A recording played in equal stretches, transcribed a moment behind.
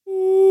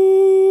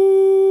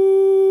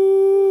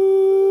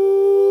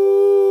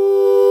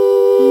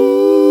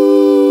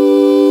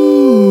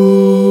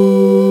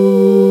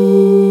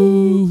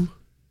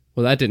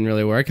didn't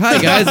really work.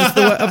 Hi, guys. It's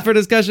the Up for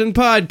Discussion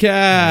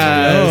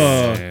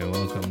podcast. Hey,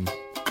 welcome.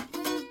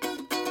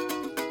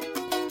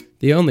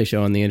 The only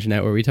show on the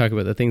internet where we talk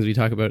about the things we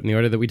talk about in the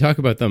order that we talk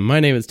about them. My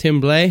name is Tim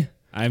Blay.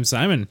 I'm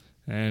Simon.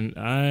 And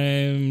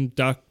I'm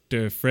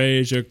Dr.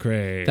 Fraser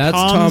Cray. That's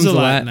Tom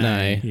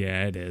Zalatni.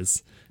 Yeah, it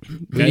is.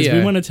 Guys,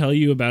 we want to tell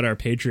you about our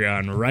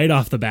Patreon right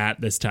off the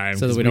bat this time.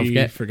 So that we don't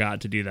forget.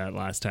 Forgot to do that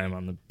last time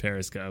on the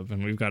Periscope.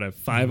 And we've got a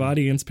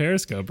 5-audience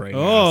Periscope right now.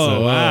 Oh,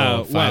 So,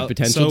 wow. Five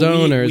potential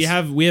donors. We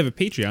have a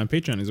Patreon.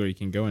 Patreon is where you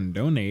can go and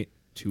donate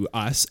to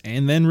us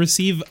and then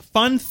receive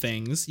fun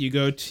things. You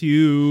go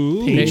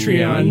to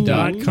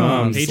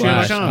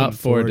Patreon.com/up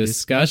for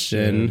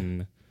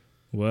discussion.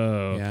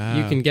 Whoa. Yeah.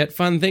 You can get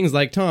fun things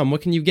like, Tom,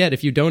 what can you get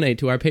if you donate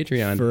to our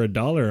Patreon? For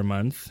 $1 a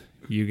month,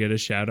 you get a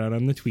shout out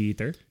on the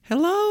Twitter.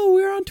 Hello,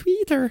 we're on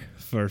Twitter.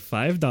 For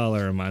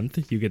 $5 a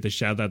month, you get to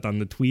shout out on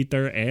the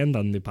Twitter and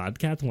on the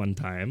podcast one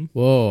time.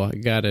 Whoa, I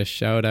got a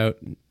shout out.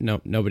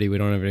 No, nobody. We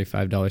don't have any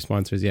 $5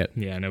 sponsors yet.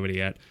 Yeah, nobody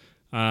yet.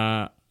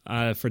 For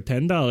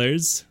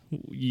 $10,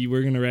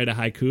 we're going to write a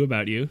haiku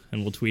about you,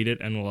 and we'll tweet it,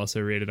 and we'll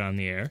also read it on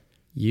the air.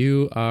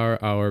 You are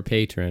our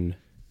patron.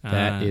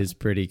 That is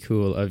pretty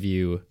cool of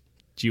you.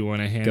 Do you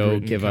want a handwritten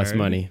Go give card? us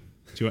money.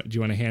 Do you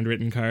want a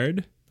handwritten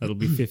card? That'll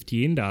be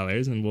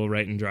 $15, and we'll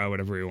write and draw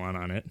whatever we want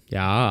on it.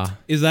 Yeah.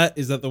 Is that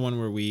the one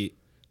where we...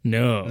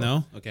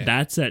 No. Okay.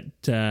 That's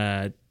at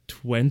 $20.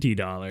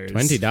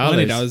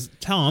 $20.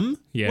 Tom,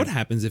 Yeah. what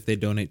happens if they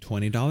donate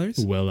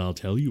 $20? Well, I'll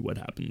tell you what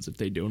happens if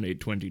they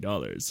donate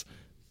 $20.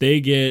 They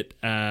get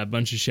a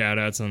bunch of shout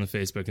outs on the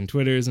Facebook and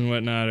Twitters and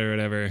whatnot or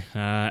whatever.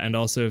 And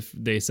also, if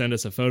they send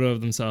us a photo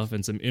of themselves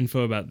and some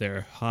info about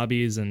their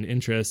hobbies and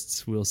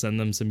interests, we'll send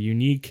them some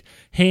unique,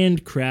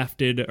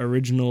 handcrafted,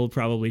 original,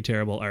 probably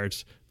terrible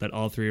art that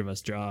all three of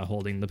us draw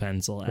holding the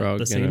pencil at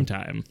the same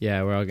time.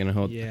 Yeah, we're all going to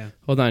hold. Yeah.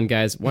 Hold on,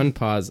 guys. One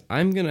pause.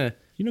 I'm going to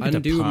You don't get to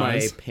undo my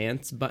pause.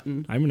 pants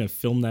button. I'm going to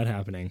film that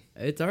happening.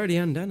 It's already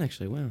undone,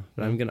 actually. Wow.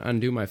 But I'm going to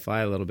undo my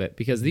fly a little bit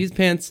because these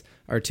pants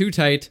are too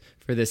tight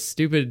for this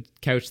stupid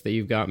couch that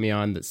you've got me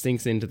on that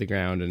sinks into the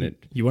ground. And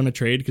it. You want to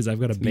trade? Because I've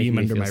got a making beam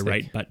me under feel my sick.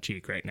 right butt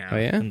cheek right now. Oh,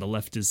 yeah? And the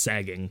left is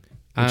sagging,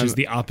 which is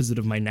the opposite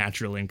of my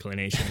natural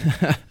inclination.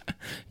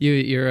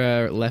 You're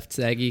a left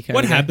saggy kind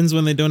What of guy? happens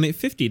when they donate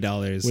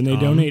 $50? When they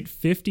donate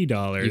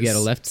 $50, You get a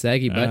left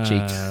saggy butt cheek.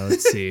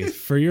 Let's see.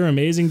 For your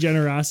amazing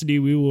generosity,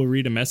 we will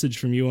read a message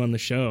from you on the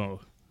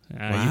show. You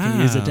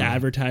can use it to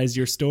advertise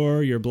your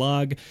store, your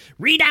blog,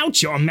 read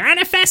out your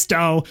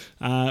manifesto,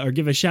 or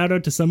give a shout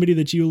out to somebody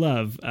that you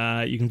love.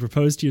 You can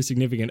propose to your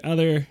significant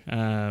other.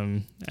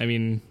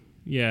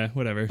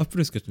 Whatever. Up for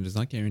Discussion does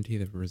not guarantee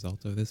the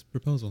result of this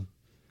proposal.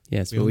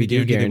 Yes, but only we do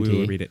that we guarantee.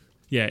 will read it.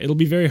 Yeah, it'll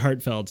be very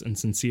heartfelt and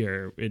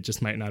sincere. It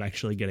just might not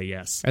actually get a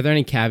yes. Are there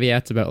any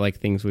caveats about like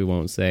things we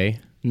won't say?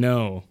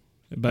 No,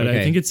 but I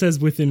Okay. think it says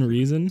within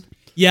reason.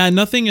 Yeah,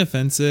 nothing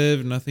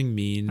offensive, nothing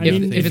mean. I mean,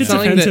 nothing- if it's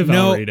something that- offensive,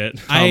 I'll no, read it.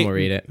 Tom will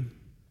read it.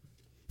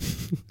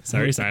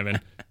 Sorry, Simon.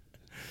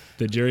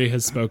 The jury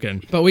has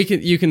spoken. But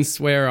you can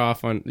swear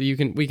off on we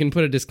can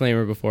put a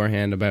disclaimer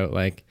beforehand about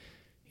like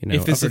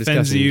if this Up for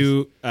offends Discussion.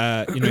 you,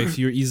 if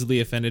you're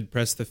easily offended,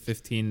 press the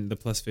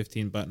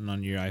 +15 button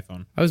on your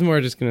iPhone. I was more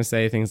just going to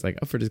say things like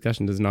Up for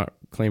Discussion does not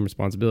claim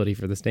responsibility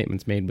for the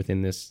statements made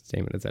within this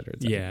statement, etc.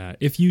 Yeah,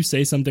 if you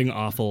say something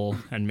awful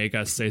and make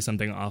us say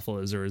something awful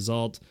as a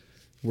result,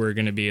 we're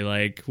going to be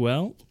like,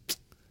 well,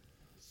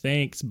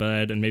 thanks,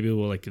 bud, and maybe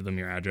we'll like give them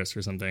your address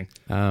or something.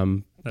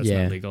 That's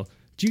yeah. not legal.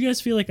 Do you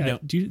guys feel like No.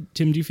 Tim,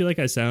 do you feel like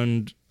I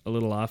sound a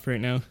little off right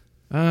now?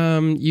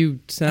 You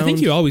sound. I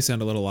think you always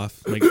sound a little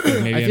off. Like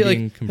maybe I feel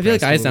I'm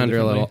like I sound a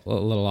differently?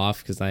 little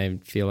off because I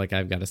feel like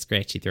I've got a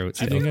scratchy throat.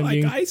 I think Still. I'm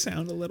being- I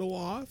sound a little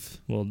off.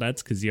 Well,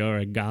 that's because you're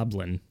a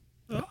goblin.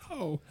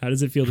 Oh, How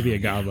does it feel to be a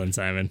goblin,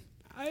 Simon?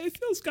 it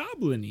feels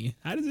goblin-y.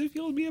 How does it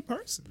feel to be a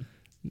person?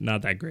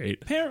 Not that great.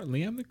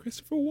 Apparently, I'm the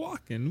Christopher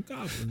Walken of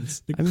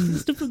goblins. The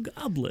Christopher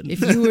Goblin.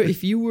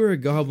 If you were a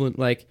goblin,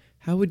 like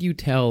how would you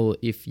tell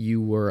if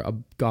you were a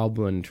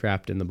goblin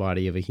trapped in the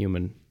body of a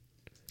human?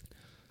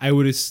 I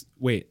would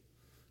wait.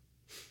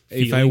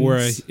 If I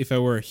Feelings?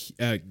 were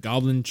a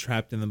goblin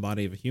trapped in the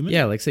body of a human,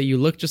 Yeah, like say you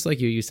look just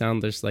like you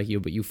sound just like you,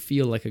 but you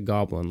feel like a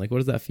goblin. Like what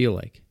does that feel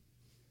like?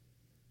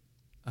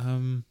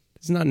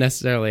 It's not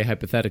necessarily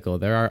hypothetical.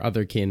 There are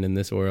other kin in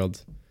this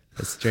world.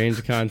 A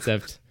strange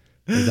concept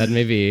that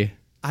maybe.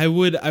 I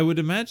would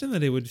imagine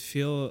that it would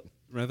feel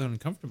rather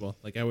uncomfortable.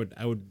 Like I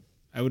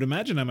would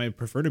imagine I might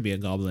prefer to be a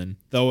goblin,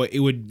 though it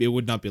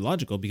would not be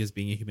logical because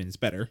being a human is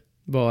better.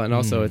 Well, and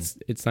also it's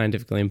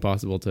scientifically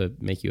impossible to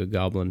make you a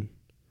goblin.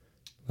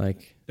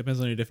 Like Depends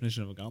on your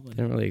definition of a goblin.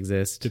 they don't really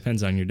exist.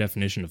 Depends on your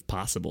definition of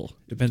possible.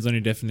 Depends on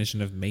your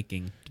definition of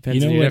making. Depends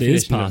You know on your what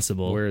is definition of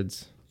possible?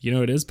 Words. You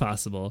know it is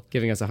possible.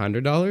 Giving us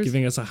 $100.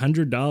 Giving us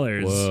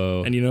 $100.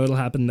 Whoa. And you know what'll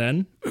happen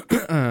then? You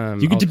get I'll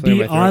to clear be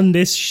my throat. on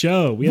this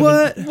show. We have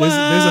What? There's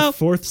a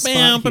fourth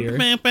spot here.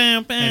 And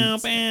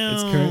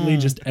it's currently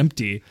just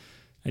empty.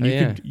 And Oh,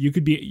 yeah. you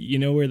could be, you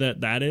know where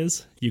that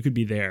is? You could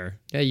be there.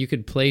 Yeah, you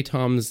could play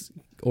Tom's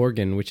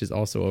organ, which is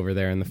also over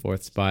there in the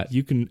 4th spot.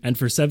 You can, and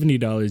for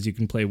 $70, you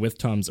can play with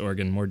Tom's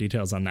organ. More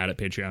details on that at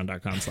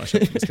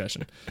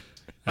patreon.com/discussion.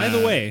 By the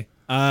way,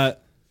 I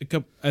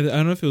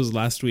don't know if it was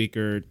last week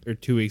or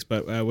 2 weeks,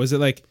 but was it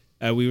like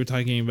we were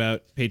talking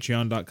about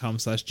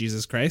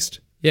patreon.com/Jesus Christ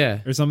Yeah.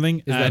 or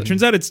something? that- It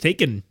turns out it's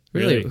taken.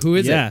 Really? Who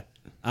is yeah. it?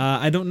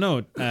 I don't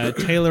know.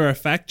 Taylor, a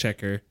fact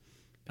checker.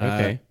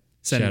 Okay.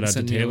 Shout out to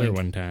sent me a Taylor link.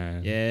 one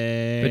time.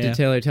 Yeah. But did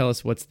Taylor tell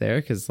us what's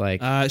there? Because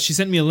like, She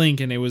sent me a link,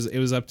 and it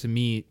was up to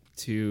me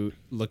to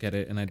look at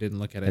it, and I didn't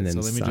look at it. and then So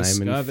let me just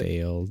Simon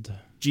failed.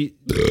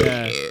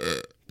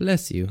 Patreon.com/Jesus.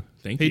 Bless you.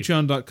 Thank you. That's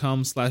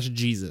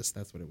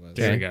what it was.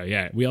 There we go.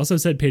 Yeah. We also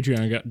said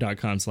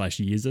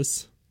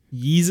patreon.com/Jesus.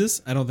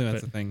 Jesus? I don't think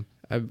that's a thing.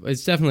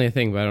 It's definitely a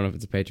thing, but I don't know if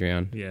it's a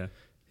Patreon. Yeah.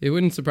 It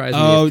wouldn't surprise me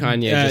if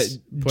Kanye just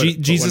put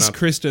Jesus one up.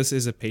 Christus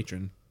is a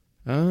patron.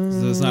 Oh,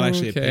 So it's not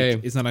actually okay.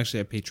 it's not actually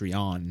a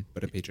Patreon,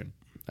 but a patron.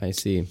 I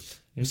see.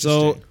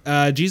 So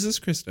Jesus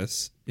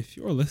Christus, if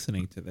you're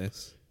listening to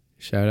this,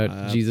 Shout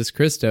out Jesus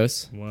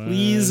Christos.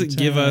 please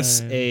give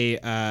us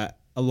a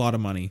lot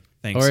of money.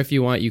 Thanks. Or if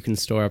you want, you can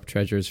store up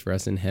treasures for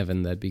us in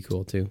heaven. That'd be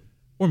cool too.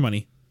 or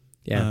money.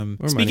 Yeah. Or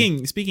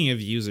money. Speaking of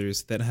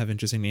users that have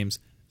interesting names,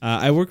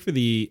 I work for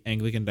the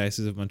Anglican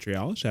Diocese of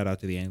Montreal. Shout out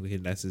to the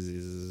Anglican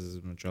Diocese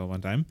of Montreal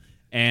one time.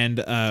 And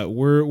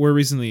we've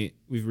recently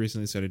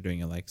started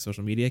doing a like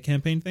social media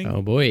campaign thing.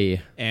 Oh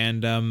boy.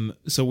 And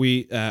so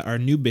we our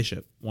new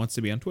bishop wants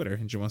to be on Twitter,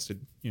 and she wants to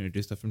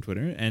do stuff from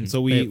Twitter. And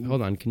so we Wait,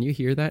 hold on. Can you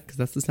hear that? Because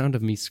that's the sound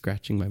of me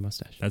scratching my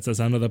mustache. That's the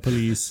sound of the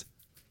police.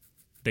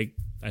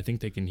 I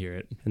think they can hear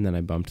it. And then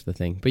I bumped the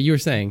thing. But you were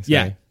saying, sorry.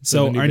 yeah.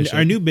 So the new our bishop.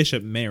 our new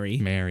bishop Mary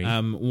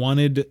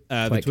wanted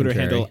the Quite Twitter contrary.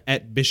 handle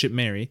at Bishop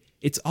Mary.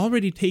 It's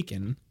already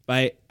taken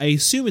by, I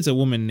assume it's a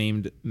woman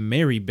named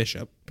Mary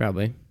Bishop.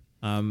 Probably.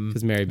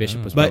 Because Mary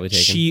Bishop was But probably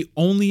taken. she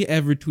only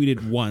ever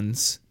tweeted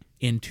once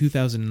in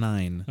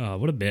 2009. Oh,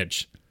 what a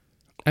bitch.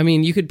 I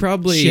mean, you could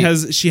probably.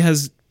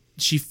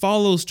 She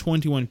follows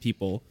 21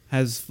 people,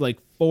 has like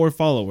 4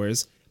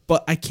 followers,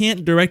 but I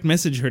can't direct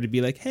message her to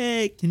be like,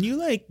 hey, can you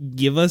like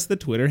give us the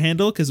Twitter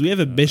handle? Because we have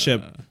a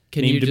bishop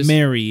Can you named just-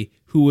 Mary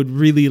who would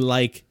really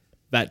like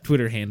that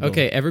Twitter handle.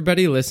 Okay,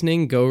 everybody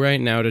listening, go right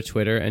now to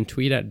Twitter and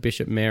tweet at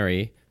Bishop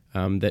Mary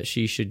that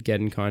she should get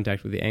in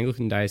contact with the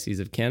Anglican Diocese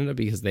of Canada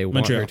because they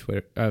want her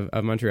Twitter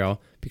of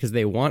Montreal because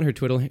they want her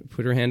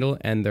Twitter handle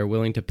and they're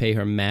willing to pay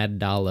her mad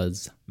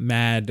dollars.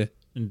 Mad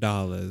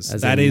dollars.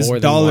 As That in is more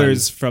than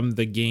dollars from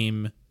the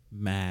game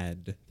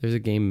Mad. There's a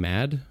game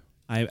Mad.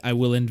 I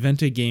will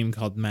invent a game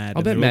called Mad. I'll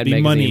and bet there will Mad be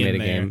Magazine money made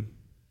in a there, game.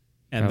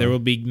 and there will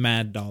be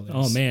mad dollars.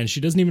 Oh man,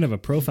 she doesn't even have a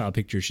profile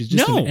picture. She's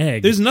just no, an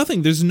egg. there's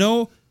nothing. There's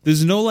no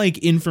like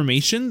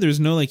information. There's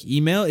no like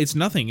email. It's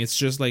nothing. It's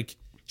just like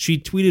she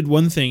tweeted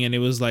one thing and it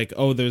was like,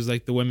 oh, there's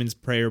like the women's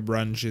prayer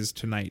brunch is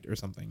tonight or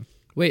something.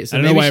 Wait, so I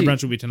don't know maybe why a she-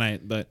 brunch would be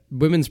tonight, but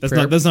women's that's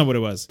prayer. not what it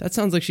was. That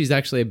sounds like she's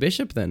actually a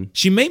bishop then.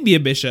 She may be a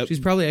bishop.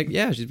 She's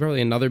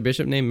probably another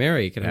bishop named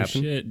Mary. It could Oh,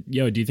 happen. shit.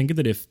 Yo, do you think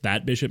that if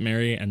that Bishop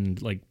Mary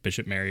and like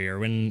Bishop Mary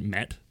Irwin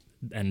met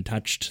and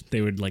touched,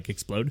 they would like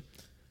explode?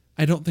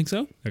 I don't think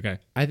so. Okay.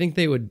 I think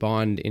they would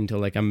bond into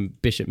like a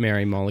Bishop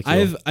Mary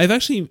molecule. I've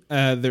actually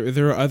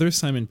there are other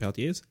Simon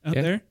Peltiers out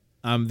Yeah. there.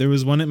 There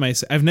was one at my.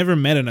 I've never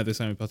met another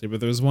Simon Peltier,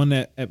 but there was one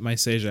at my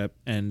Cégep,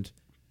 and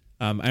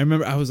I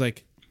remember I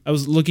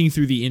was looking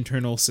through the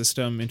internal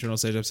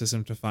Cégep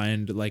system to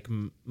find like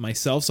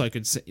myself, so I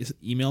could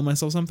email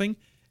myself something.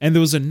 And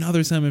there was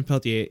another Simon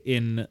Peltier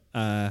in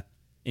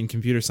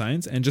computer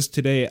science. And just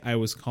today, I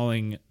was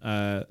calling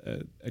a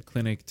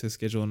clinic to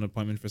schedule an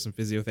appointment for some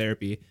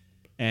physiotherapy,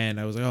 and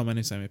I was like, "Oh, my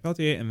name's Simon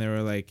Peltier," and they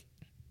were like,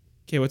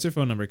 "Okay, what's your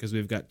phone number? Because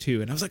we've got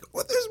 2." And I was like,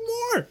 "Oh, there's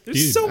more. There's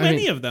Dude, so I many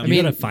mean- of them."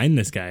 You gotta find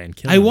this guy and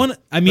kill I him. want.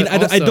 I mean,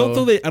 But I don't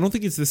also- think I don't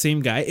think it's the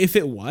same guy. If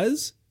it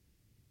was,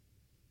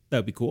 that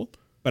would be cool.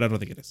 But I don't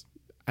think it is.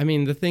 I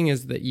mean, the thing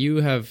is that you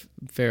have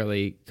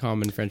fairly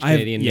common French I've-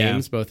 Canadian yeah.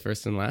 names, both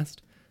first and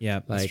last. Yeah,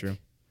 that's Like, true.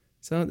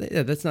 So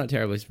yeah, that's not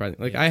terribly surprising.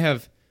 Like I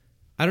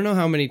don't know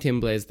how many Tim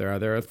Blaze there are.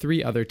 There are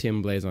 3 other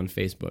Tim Blaze on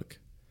Facebook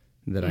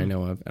that I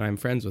know of, and I'm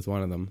friends with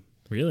one of them.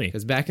 Really?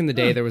 Because back in the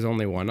day, there was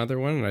only one other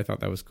one, and I thought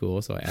that was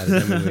cool, so I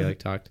added him and we like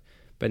talked.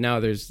 But now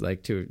there's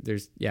like 2.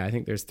 I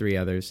think there's 3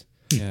 others,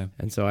 Yeah,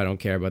 and so I don't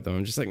care about them.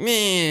 I'm just like,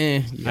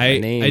 meh. You got a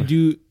name. I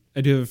do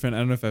have a friend. I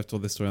don't know if I've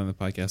told this story on the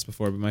podcast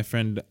before, but my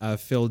friend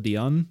Phil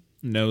Dion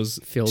knows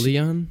Phil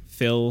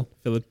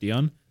Philip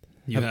Dion.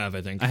 You have,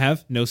 I think. I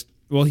have knows.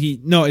 Well,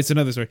 it's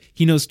another story.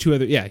 He knows 2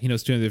 other. Yeah, he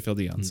knows 2 other Phil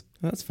Dions.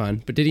 Well, that's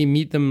fun. But did he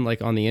meet them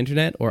like on the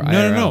internet or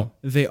IRL? No.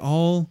 They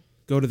all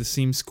go to the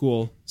same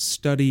school,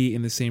 study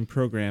in the same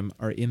program,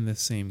 are in the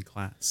same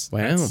class. Wow.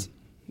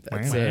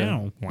 That's,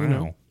 Wow. you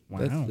know,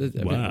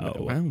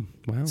 Wow.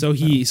 Wow. So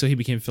he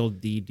became Phil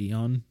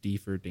Dion. D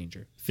for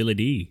danger. Philly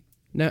D.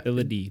 Now,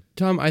 Phil D.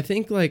 Tom, I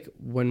think like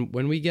when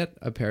we get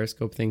a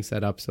Periscope thing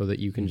set up so that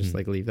you can just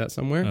like leave that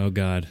somewhere. Oh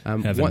God.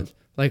 Heaven.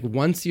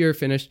 Once you're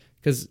finished,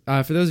 because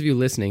for those of you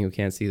listening who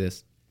can't see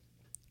this,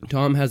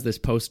 Tom has this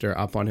poster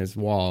up on his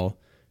wall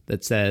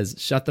that says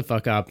 "Shut the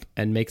fuck up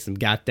and make some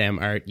goddamn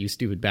art, you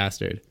stupid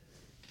bastard."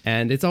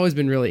 and it's always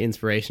been really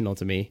inspirational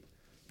to me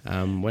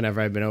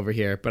whenever I've been over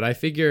here. But I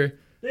figure,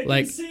 They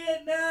like, can see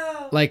it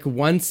now. like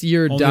once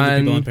you're Only the people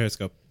on done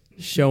Periscope.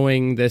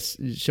 showing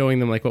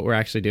them like what we're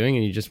actually doing,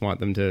 and you just want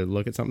them to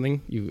look at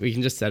something, we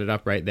can just set it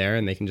up right there,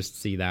 and they can just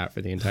see that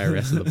for the entire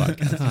rest of the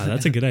podcast. Ah,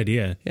 that's a good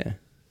idea. Yeah.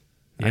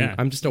 Yeah.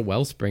 I'm just a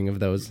wellspring of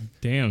those.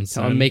 Damn,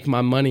 So I son. make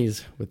my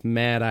monies with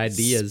mad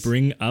ideas.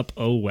 Spring up,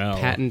 oh well.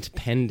 Patent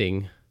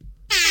pending.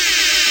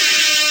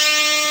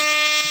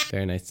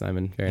 Very nice,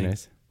 Simon. Very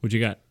nice. What you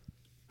got?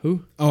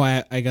 Who? Oh,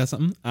 I got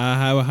something.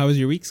 How was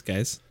your weeks,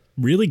 guys?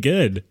 Really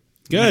good.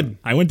 Good.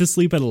 I went to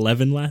sleep at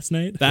 11 last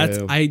night. That's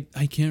Boo. I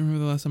can't remember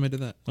the last time I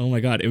did that. Oh my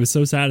God. It was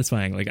so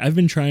satisfying. Like, I've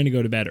been trying to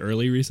go to bed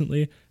early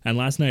recently, and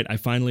last night I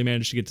finally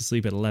managed to get to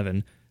sleep at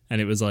 11,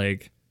 and it was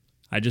like,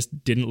 I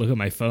just didn't look at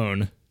my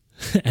phone,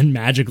 and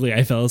magically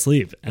I fell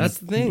asleep. And That's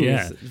the thing.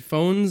 Yeah.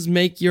 Phones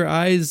make your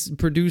eyes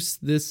produce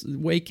this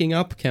waking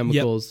up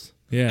chemicals.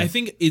 Yeah. I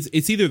think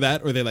it's either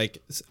that or they like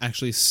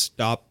actually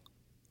stop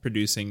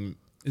producing.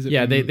 Is it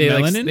Yeah, they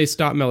melanin? like, they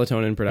stop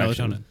melatonin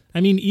production. Melatonin. I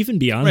mean, even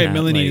beyond Right, that.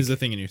 melanin like, is the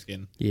thing in your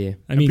skin. Yeah.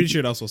 I I'm mean, pretty sure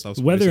it also stops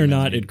whether or producing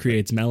not melanin, it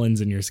creates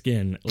melons in your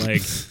skin,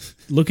 like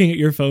looking at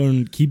your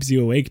phone keeps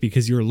you awake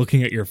because you're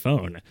looking at your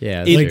phone.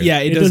 Yeah. It- that's true. yeah,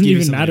 it does doesn't give you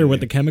even something matter to what do.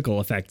 the chemical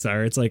effects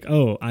are. It's like,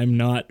 oh, I'm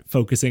not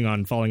focusing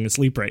on falling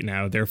asleep right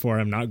now, therefore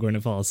I'm not going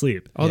to fall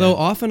asleep. Although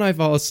often I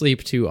fall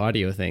asleep to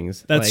audio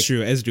things. That's Like,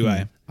 true, as do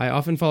I. I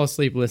often fall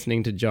asleep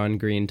listening to John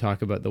Green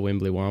talk about the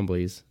Wimbly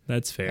Womblies,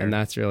 That's fair. and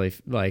that's really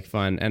like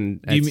fun.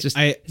 And Do you it's mean- just,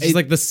 I- it's just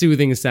like the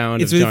soothing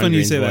sound. It's of really John funny you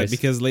Green's say voice. that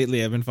because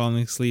lately I've been falling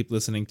asleep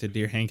listening to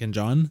Dear Hank and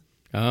John.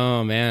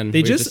 Oh man, They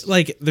We've just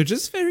like they're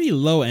just very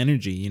low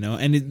energy, you know,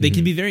 and they Mm-hmm.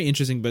 can be very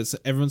interesting. But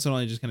every once in a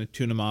while, I just kind of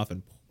tune them off.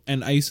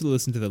 And I used to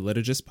listen to the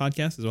Liturgist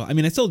podcast as well. I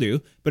mean, I still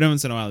do, but every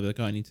once in a while, I'll be like,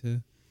 oh, I need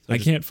to. So I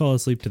can't fall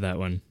asleep to that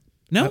one.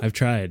 No, I've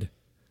tried.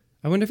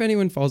 I wonder if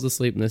anyone falls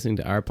asleep listening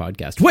to our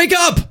podcast. Wake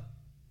up!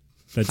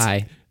 That's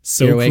Hi.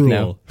 so You're awake cruel.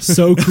 now.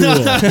 So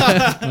cruel.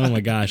 Oh my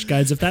gosh.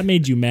 Guys, if that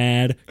made you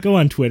mad, go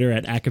on Twitter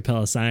at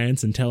Acapella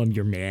Science and tell them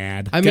you're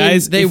mad. I mean,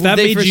 guys, they if that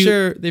they made for you,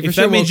 sure they for if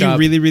sure that made woke you up.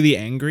 really, really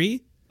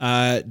angry,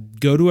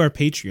 go to our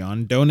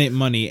Patreon, donate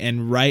money,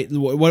 and write.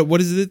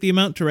 What is it? The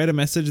amount to write a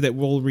message that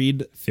we'll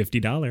read.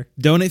 $50.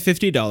 Donate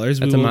 $50. We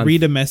That's a will month.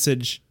 read a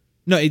message.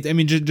 No, I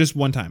mean just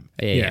one time.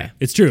 Yeah.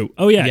 It's true.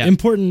 Oh yeah, Yeah.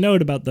 important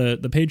note about the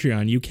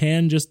Patreon. You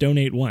can just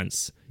donate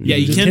once. Yeah,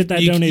 you Just can hit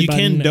that you, donate you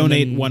button can and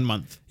donate then- 1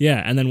 month.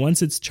 Yeah, and then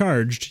once it's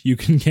charged, you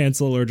can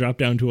cancel or drop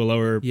down to a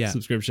lower Yeah.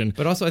 subscription.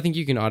 But also, I think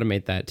you can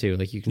automate that too.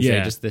 Like you can say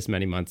Yeah. just this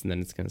many months, and then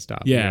it's going to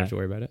stop. You Yeah. don't have to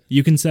worry about it.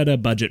 You can set a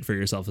budget for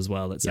yourself as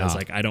well that says Yeah.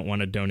 like I don't want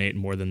to donate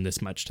more than this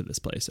much to this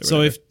place. Or So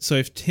whatever.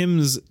 if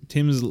Tim's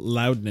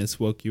loudness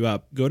woke you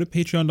up, go to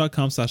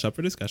patreon.com/up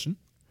for discussion.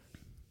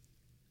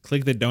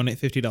 Click the donate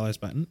 $50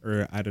 button,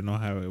 or I don't know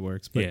how it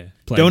works, but Yeah,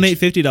 pledge. donate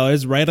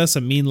 $50, write us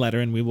a mean letter,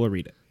 and we will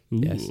read it.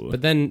 Yes. Ooh.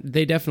 But then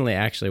they definitely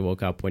actually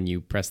woke up when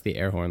you press the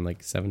air horn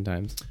like 7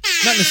 times.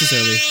 Not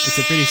necessarily. It's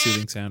a pretty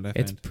soothing sound, I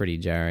It's find. pretty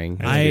jarring.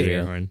 I I- like the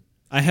air horn.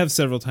 I have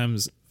several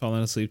times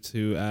fallen asleep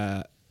to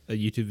a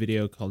YouTube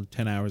video called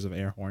 10 Hours of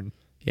Air Horn.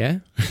 Yeah.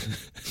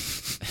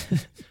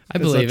 I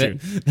That's believe not it.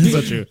 true. That's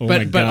not true. Oh But-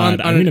 my but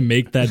god! on I'm a- gonna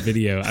make that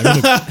video.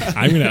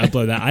 I'm gonna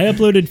upload that. I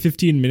uploaded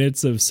 15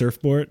 minutes of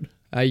Surfboard,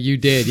 You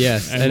did,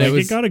 yes. and, And like, it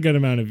was it got a good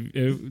amount of.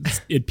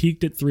 It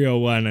peaked at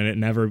 301, and it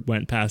never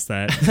went past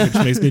that, which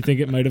makes me think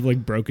it might have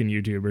like broken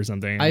YouTube or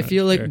something. I'm I not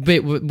feel like, sure.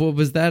 but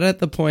was that at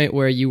the point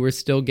where you were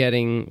still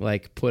getting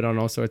like put on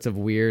all sorts of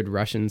weird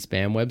Russian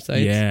spam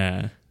websites?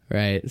 yeah.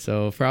 Right.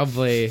 So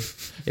probably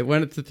it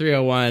went up to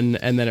 301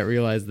 and then it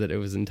realized that it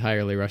was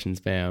entirely Russian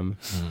spam.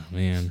 Oh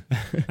man,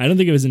 I don't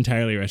think it was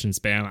entirely Russian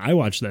spam. I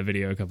watched that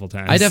video a couple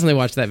times. I definitely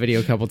watched that video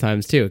a couple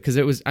times too because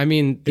it was, I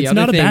mean, the It's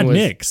other not a thing bad was,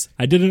 mix.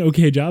 I did an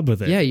okay job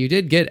with it. Yeah, you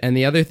did get, and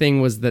the other thing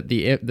was that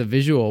the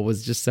visual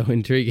was just so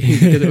intriguing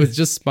because it was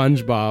just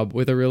SpongeBob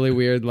with a really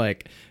weird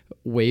like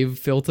wave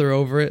filter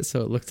over it,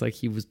 so it looked like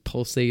he was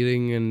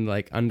pulsating and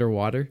like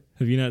underwater.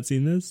 Have you not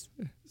seen this?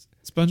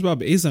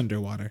 SpongeBob is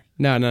underwater.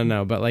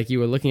 No, but like you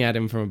were looking at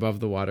him from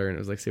above the water and it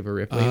was like super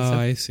ripply and Oh, stuff.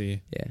 I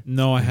see. Yeah.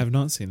 No, I have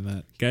not seen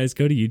that. Guys,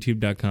 go to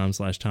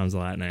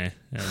youtube.com/TomZalatne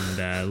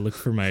and look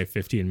for my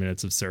 15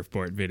 minutes of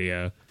surfboard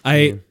video.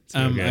 I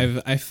so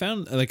good. I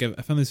found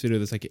this video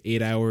that's like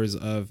 8 hours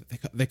of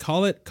they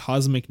call it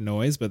cosmic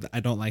noise, but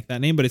I don't like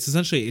that name. But it's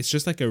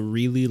just like a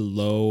really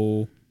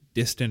low,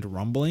 distant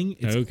rumbling.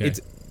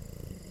 It's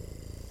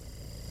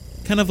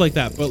kind of like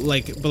that, but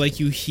like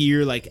you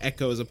hear like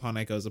echoes upon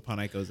echoes upon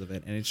echoes of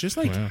it, and it's just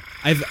like Wow.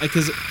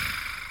 because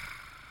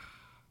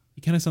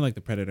you kind of sound like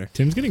the Predator.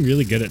 Tim's getting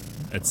really good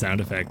at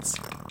sound effects.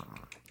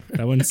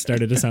 That one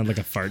started to sound like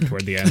a fart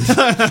toward the end.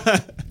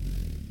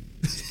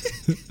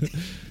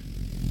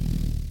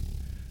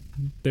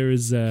 There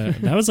was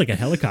that was like a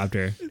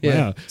helicopter.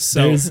 Yeah. Wow.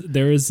 So-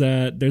 there's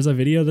a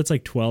video that's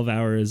like 12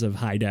 hours of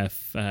high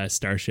def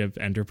Starship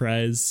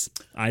Enterprise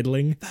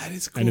idling. That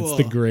is cool. And it's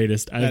the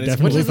greatest. I've That is What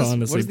definitely does, fallen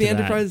what asleep does the to that.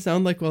 Enterprise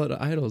sound like while it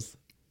idles?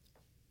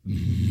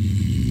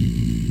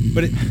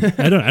 But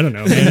I don't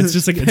know, man. It's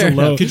just like it's a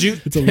low. could you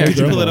It's a low. pull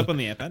grumble. it up on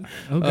the iPad?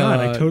 Oh god,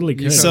 I totally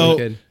could. So-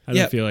 Good. I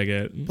don't feel like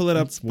it. Pull it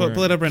up. It's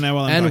Pull it up right now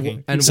while I'm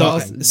talking. And so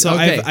whilst-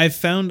 I've, okay. I've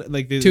found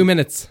like there's 2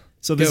 minutes.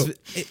 So this Go.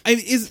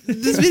 this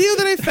video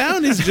that I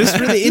found is just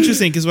really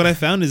interesting because what I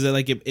found is that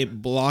like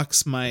it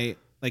blocks my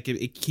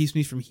it keeps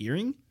me from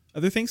hearing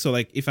other things. So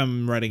like if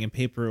I'm writing a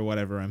paper or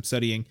whatever I'm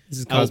studying, This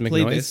is I'll cosmic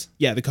play noise? this.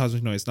 Yeah, the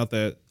cosmic noise, not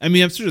the. I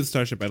mean, I'm sure the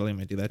Starship Battley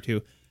might do that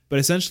too, but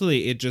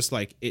essentially it just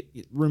like it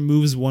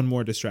removes one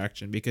more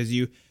distraction because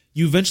you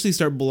eventually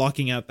start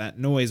blocking out that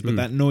noise, but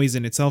that noise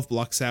in itself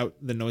blocks out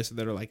the noise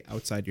that are like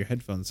outside your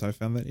headphones. So I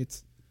found that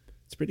it's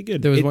pretty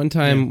good. There was one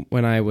time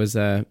when I was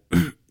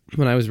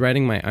when I was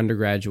writing my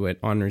undergraduate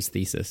honors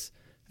thesis,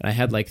 and I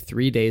had like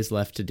 3 days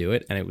left to do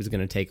it, and it was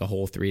going to take a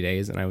whole 3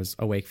 days, and I was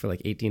awake for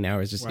like 18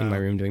 hours just in my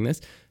room doing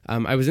this.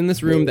 I was in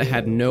this room that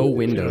had no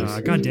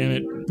windows. God damn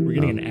it! We're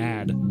getting an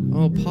ad.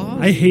 Oh,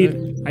 pause. I hate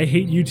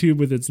YouTube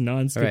with its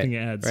non-skipping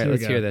All right, ads. all right, Here we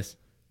let's go. hear this,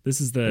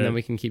 This is the. and then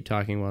we can keep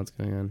talking while it's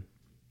going on.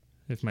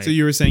 if my, So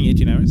you were saying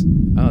 18 hours?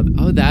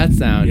 Oh, that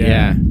sound.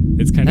 Yeah.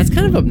 It's kind That's of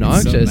kind of cool.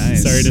 obnoxious.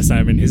 nice. Sorry to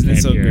Simon. Who Isn't it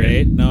can't so hear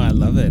great? No, I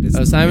love it. It's,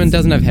 Oh, Simon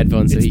doesn't have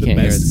headphones, so it's he the can't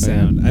hear best what's going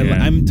on. sound.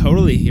 Yeah. I'm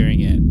totally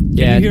hearing it.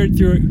 Yeah, Can you hear it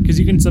through? Because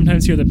you can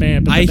sometimes hear the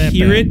bam. I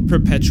hear it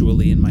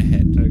perpetually in my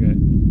head.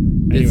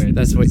 Okay. Anyway,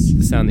 that's what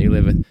the sound that you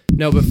live with.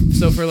 No, but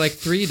so for like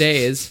 3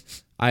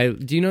 days,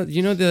 do you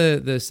know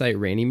the site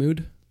Rainy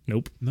Mood?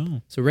 Nope.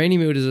 No. So Rainy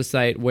Mood is a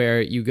site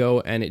where you go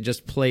and it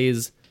just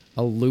plays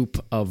a loop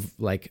of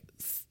like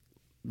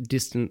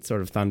distant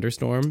sort of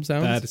thunderstorm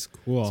sounds. That is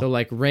cool. So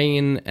like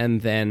rain and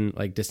then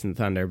like distant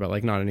thunder, but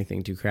like not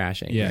anything too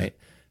crashing, Yeah.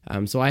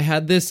 right? So I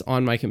had this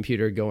on my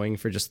computer going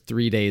for just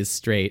 3 days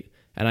straight,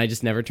 and I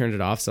just never turned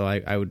it off. So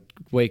I would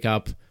wake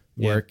up,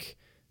 work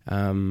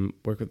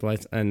with the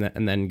lights, and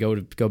then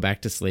go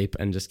back to sleep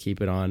and just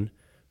keep it on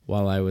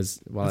while I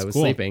was cool.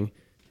 sleeping.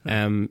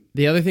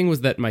 The other thing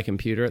was that my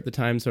computer at the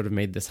time sort of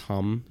made this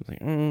hum, like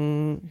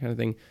kind of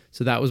thing.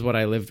 So that was what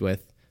I lived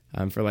with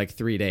for like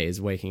 3 days,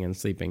 waking and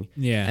sleeping.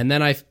 Yeah. And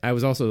then I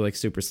was also like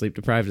super sleep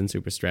deprived and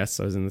super stressed.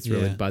 So I was in this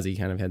really Yeah. buzzy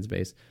kind of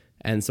headspace.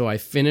 And so I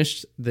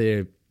finished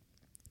the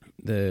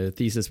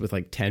thesis with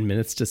like 10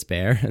 minutes to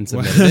spare and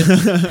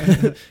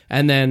submitted it.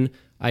 And then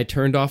I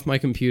turned off my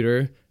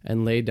computer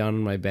and laid down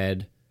on my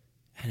bed,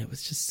 and it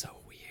was just so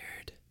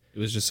weird. It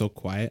was just so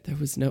quiet. There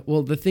was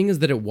the thing is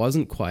that it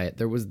wasn't quiet.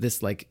 There was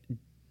this like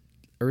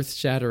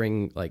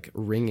earth-shattering like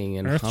ringing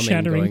and humming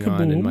Earth-shattering going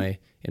on kaboom.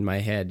 in my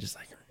head, just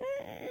like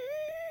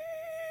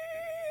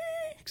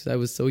because I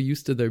was so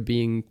used to there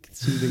being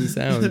soothing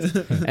sounds.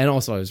 And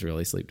also I was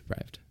really sleep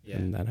deprived. Yeah.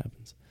 And that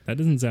happens. That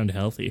doesn't sound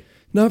healthy.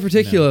 Not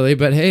particularly,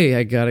 but hey,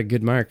 I got a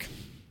good mark.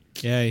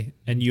 Yay.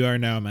 And you are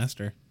now a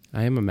master.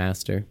 I am a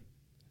master.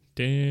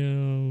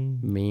 Damn.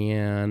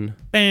 Man.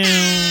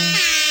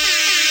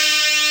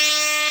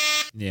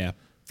 Yeah.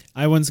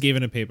 I once gave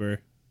in a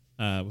paper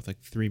with like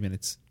 3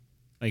 minutes.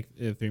 Like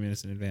 3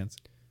 minutes in advance.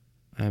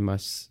 I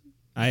must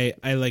I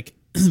like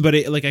but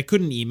I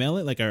couldn't email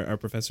it. Like our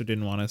professor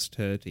didn't want us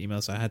to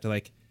email, so I had to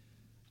like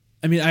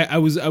I mean I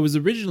was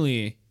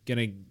originally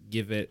gonna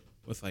give it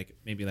with like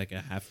maybe like a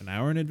half an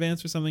hour in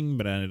advance or something,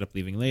 but I ended up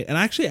leaving late. And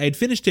actually I'd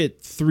finished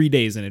it 3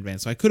 days in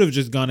advance, so I could have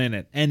just gone in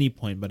at any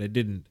point, but I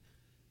didn't.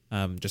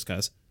 Just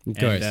cause. Of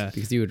course, And,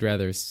 because you would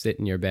rather sit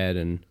in your bed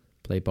and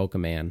play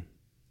Pokemon.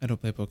 I don't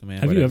play Pokemon.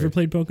 Have you Whatever. ever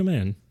played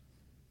Pokemon?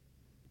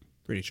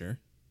 Pretty sure.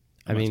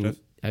 I mean,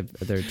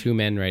 there are two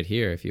men right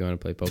here if you want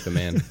to play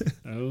Pokemon.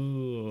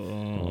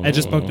 Oh. I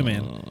just poked a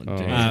man.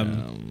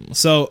 Damn.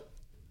 So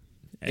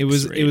it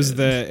was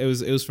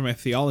X-rated. for my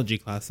theology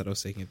class that I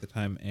was taking at the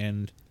time,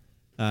 and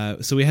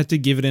so we had to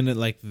give it in at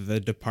like the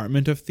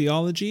Department of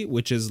Theology,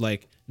 which is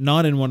like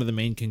not in one of the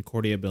main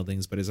Concordia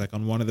buildings, but is like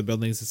on one of the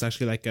buildings. It's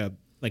actually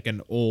like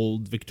an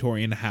old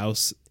Victorian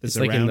house that's It's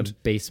like in around. the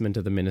basement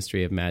of the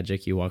Ministry of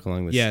Magic. You walk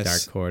along this Yes.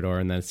 dark corridor,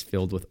 and then it's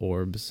filled with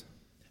orbs.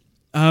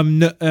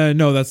 No,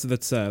 that's not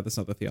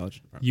the theology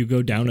department. You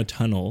go down a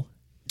tunnel,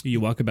 you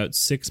walk about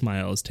 6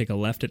 miles, take a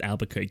left at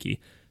Albuquerque,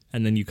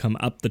 and then you come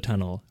up the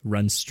tunnel,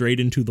 run straight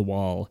into the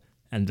wall,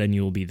 and then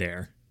you will be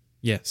there.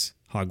 Yes.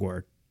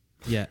 Hogwarts.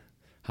 Yeah.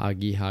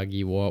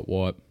 Hoggy,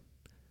 what?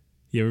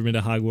 You ever been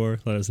to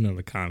Hogwarts? Let us know in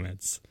the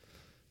comments.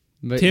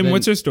 But Tim, then-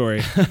 what's your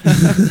story?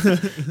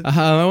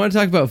 I want to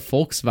talk about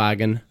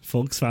Volkswagen.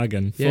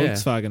 Volkswagen. Yeah.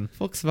 Volkswagen.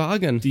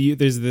 Volkswagen.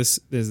 There's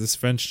this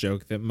French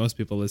joke that most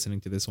people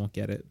listening to this won't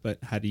get it, but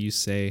how do you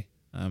say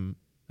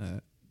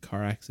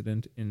car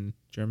accident in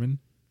German?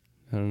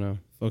 I don't know.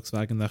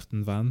 Volkswagen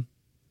Nachtenwan.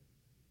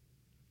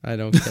 I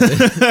don't get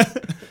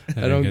it.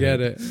 I don't get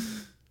it.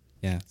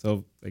 Yeah.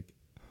 So like,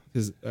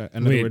 because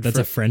another Wait, word that's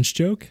for a French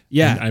joke?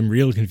 Yeah. I'm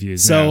real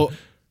confused now.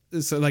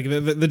 So like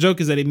the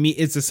joke is that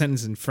it's a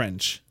sentence in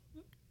French.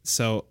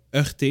 So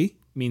heurter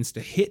means to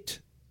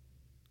hit,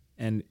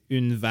 and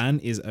une van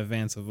is a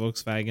van. So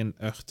Volkswagen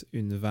heurt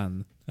une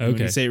van. And When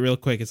Okay. you say it real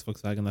quick, it's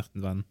Volkswagen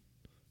Nachtenwan.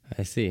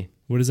 I see.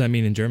 What does that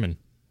mean in German?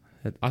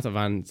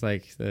 Autobahn, it's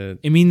like the...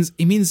 It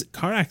means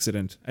car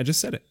accident. I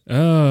just said it.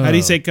 Oh. How do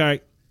you say car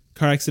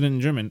accident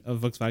in German?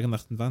 Volkswagen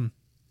Nachtenwan.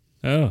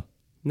 Oh.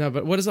 No,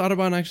 but what does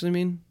Autobahn actually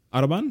mean?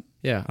 Autobahn?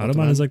 Yeah,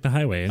 Autobahn is like the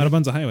highway.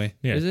 Autobahn's a highway.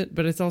 Yeah. Is it?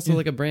 But it's also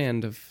like a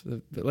brand of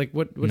like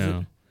what is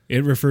No. it?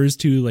 It refers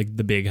to like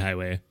the big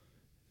highway.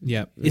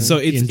 Yeah. So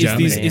it's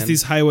Germany.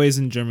 these highways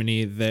in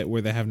Germany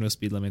where they have no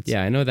speed limits.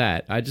 Yeah, I know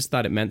that. I just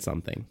thought it meant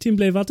something. Tim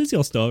Blay, what is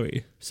your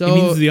story? So It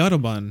means the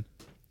Autobahn.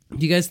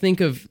 do you guys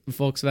think of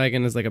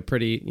Volkswagen as like a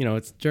pretty,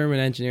 it's German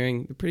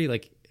engineering, they're pretty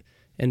like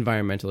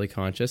environmentally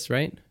conscious,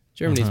 right?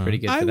 Germany's pretty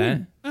good for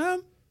that.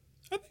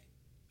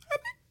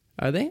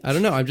 Are they? I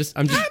don't know. I'm just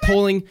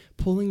polling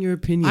your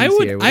opinions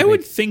here. I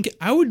would think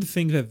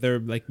that they're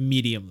like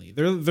mediumly.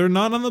 They're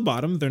not on the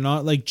bottom. They're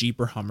not like Jeep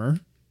or Hummer,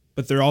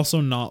 but they're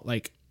also not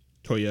like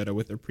Toyota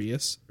with their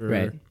Prius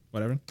or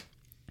whatever.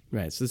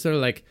 Right. So it's sort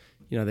of like,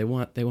 they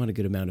want a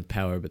good amount of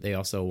power, but they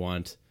also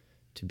want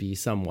to be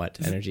somewhat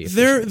energy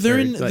efficient. They're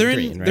in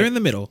the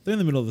middle. They're in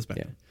the middle of the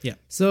spectrum. Yeah.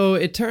 So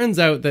it turns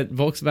out that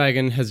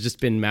Volkswagen has just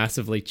been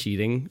massively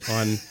cheating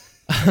on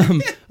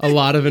a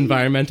lot of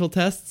environmental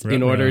tests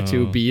in order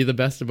to be the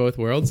best of both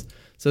worlds.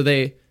 So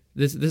this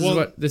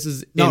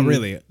is not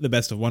really the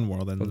best of one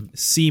world and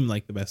seem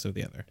like the best of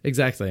the other.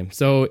 Exactly.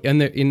 So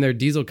in their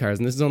diesel cars,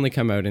 and this has only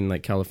come out in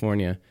like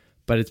California,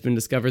 but it's been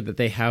discovered that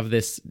they have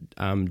this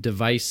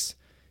device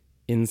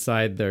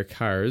inside their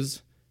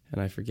cars,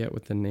 and I forget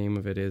what the name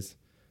of it is.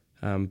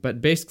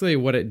 But basically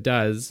what it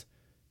does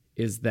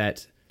is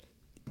that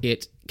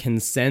it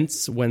can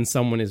sense when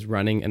someone is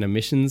running an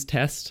emissions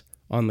test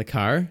on the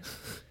car,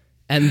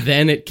 and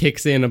then it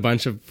kicks in a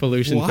bunch of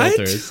pollution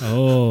filters.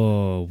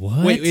 Oh,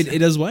 what? Wait, it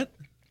does what?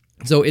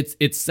 So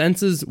it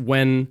senses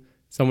when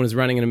someone is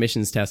running an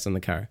emissions test on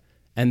the car,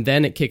 and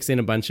then it kicks in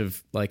a bunch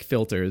of like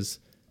filters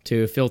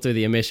to filter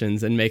the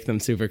emissions and make them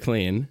super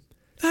clean.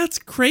 That's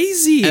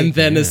crazy. And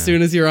then as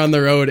soon as you're on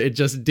the road, it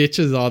just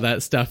ditches all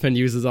that stuff and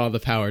uses all the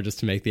power just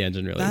to make the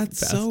engine really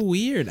fast. That's so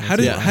weird. How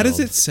does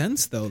it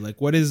sense though?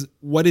 Like what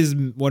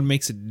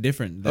makes it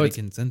different that it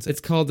can sense it?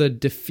 It's called a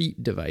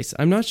defeat device.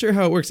 I'm not sure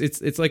how it works.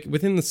 It's like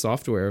within the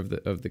software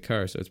of the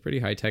car, so it's pretty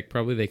high tech.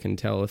 Probably they can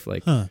tell if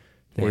like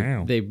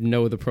they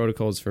know the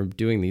protocols for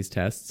doing these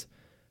tests.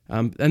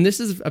 And this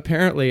is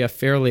apparently a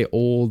fairly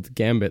old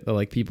gambit that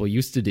like people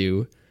used to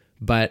do,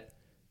 but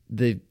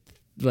the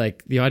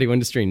audio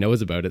industry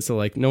knows about it, so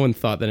like no one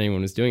thought that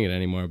anyone was doing it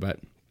anymore, but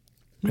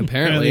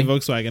apparently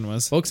Volkswagen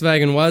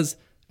was.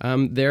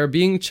 They're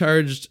being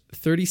charged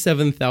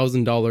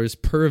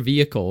 $37,000 per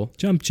vehicle.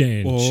 Jump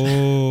change.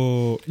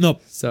 Oh no,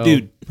 so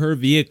dude, per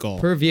vehicle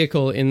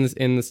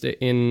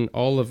in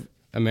all of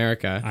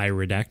America. I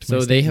redact.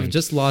 So they have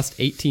just lost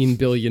 $18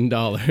 billion.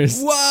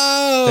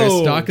 Whoa! Their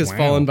stock has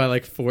fallen by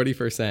like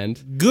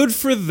 40%. Good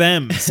for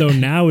them. So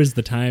now is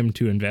the time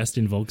to invest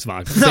in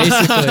Volkswagen.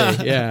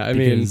 Basically, yeah. I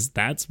mean,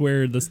 that's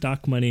where the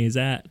stock money is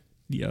at.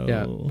 Yo.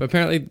 Yeah, but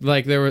apparently,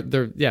 like there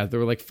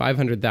were like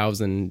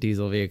 500,000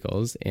 diesel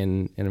vehicles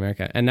in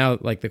America, and now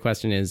like the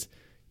question is,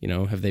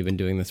 have they been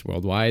doing this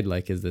worldwide?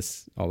 Like, is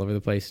this all over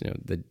the place?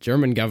 The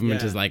German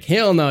government is like,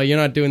 hell no, you're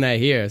not doing that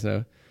here.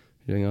 So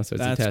doing all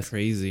sorts of tests. That's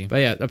crazy.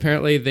 But yeah,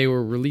 apparently they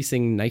were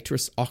releasing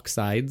nitrous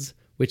oxides,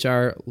 which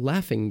are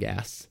laughing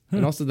gas,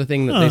 and also the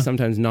thing that they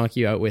sometimes knock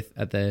you out with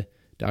at the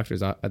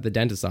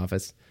dentist's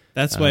office.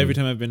 That's why every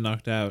time I've been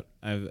knocked out,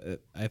 I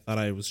thought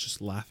I was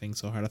just laughing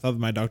so hard. I thought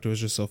my doctor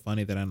was just so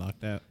funny that I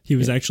knocked out. He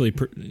was actually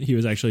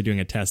doing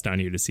a test on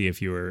you to see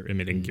if you were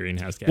emitting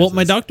greenhouse gases. Well,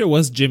 my doctor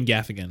was Jim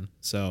Gaffigan,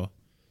 so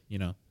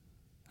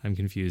I'm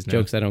confused now.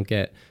 Jokes I don't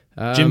get.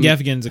 Jim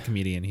Gaffigan's a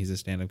comedian. He's a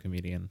stand-up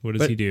comedian. What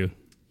does he do?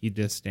 He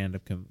does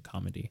stand-up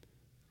comedy.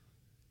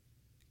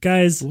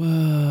 Guys,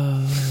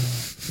 whoa!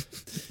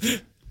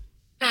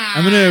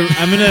 I'm gonna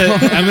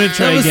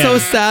try that was again. so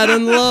sad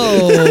and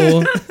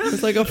low.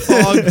 It's like a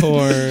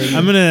foghorn.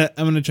 I'm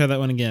gonna try that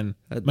one again.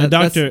 My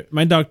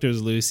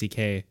doctor's Louis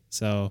C.K.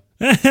 So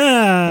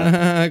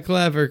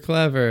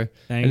clever.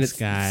 Thanks,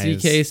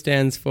 guys. CK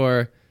stands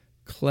for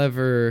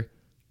clever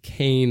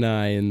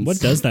canines. What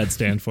does that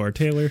stand for,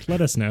 Taylor? Let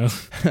us know.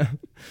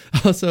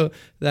 Also,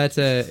 that's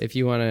if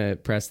you want to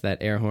press that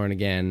air horn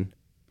again.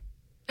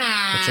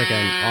 It's like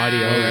an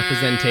audio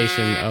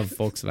representation of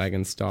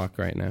Volkswagen stock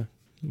right now.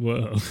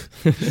 Whoa.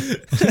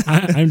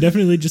 I'm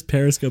definitely just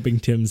periscoping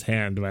Tim's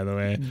hand, by the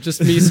way.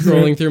 Just me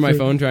scrolling through my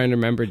phone trying to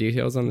remember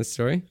details on this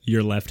story.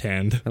 Your left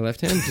hand. My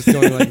left hand just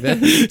going like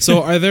this.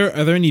 So are there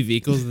any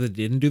vehicles that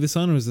didn't do this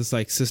on, or is this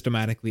like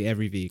systematically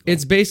every vehicle?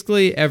 It's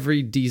basically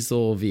every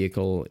diesel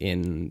vehicle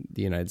in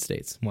the United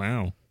States.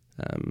 Wow.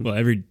 Well,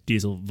 every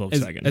diesel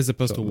Volkswagen. As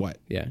opposed to what?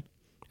 Yeah.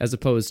 As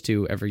opposed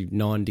to every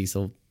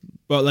non-diesel.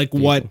 Well, like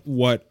vehicle.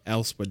 What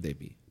else would they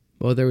be?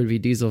 Well, there would be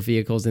diesel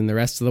vehicles in the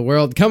rest of the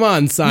world. Come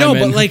on, Simon.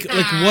 No, but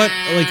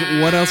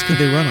what else could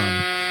they run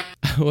on?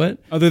 What?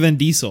 Other than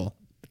diesel?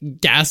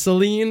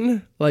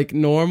 Gasoline? Like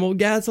normal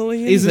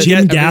gasoline? Isn't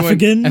Jim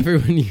Gaffigan?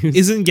 Everyone uses.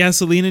 Isn't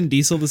gasoline and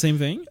diesel the same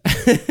thing?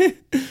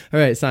 All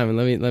right, Simon,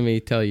 let me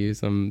tell you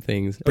some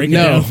things. Break it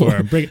down for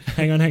him.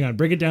 Hang on.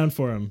 Break it down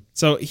for him.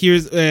 So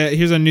here's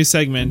a new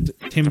segment.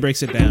 Tim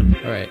breaks it down.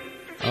 All right.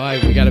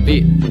 We got a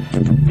beat.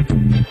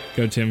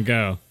 Go, Tim,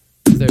 go.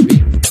 Is there a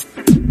beat?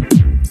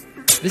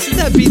 This is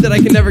that beat that I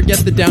can never get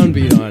the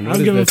downbeat on. I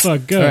don't give a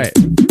fuck. Go.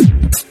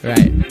 All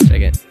right,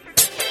 check it.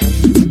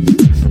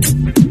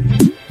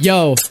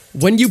 Yo,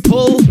 when you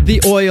pull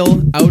the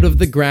oil out of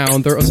the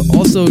ground, there are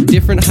also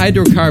different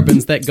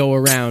hydrocarbons that go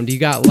around. You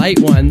got light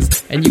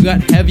ones, and you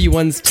got heavy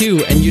ones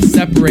too, and you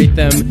separate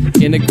them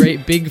in a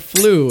great big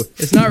flue.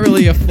 It's not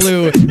really a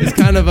flue, it's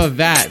kind of a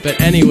vat, but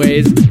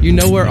anyways, you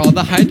know where all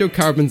the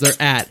hydrocarbons are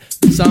at.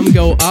 Some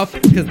go up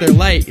because they're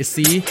light, you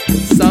see?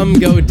 Some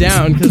go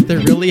down because they're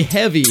really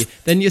heavy.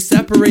 Then you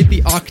separate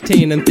the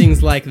octane and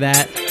things like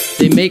that.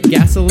 They make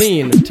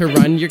gasoline to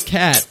run your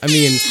car.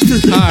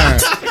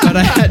 But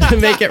I had to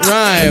make it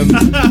rhyme.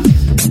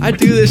 I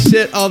do this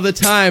shit all the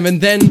time,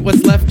 and then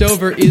what's left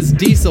over is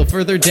diesel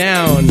further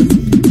down.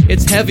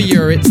 It's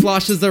heavier, it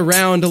sloshes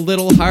around a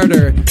little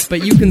harder,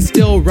 but you can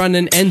still run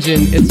an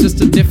engine, it's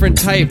just a different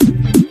type.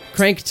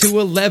 Crank to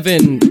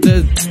 11,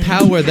 the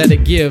power that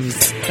it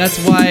gives. That's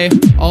why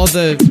all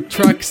the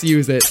trucks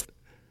use it.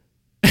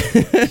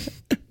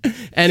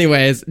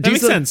 Anyways, that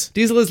makes sense.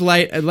 Diesel is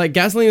light. Like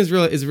gasoline is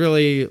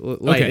really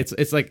light. Okay.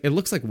 It's like, it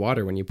looks like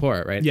water when you pour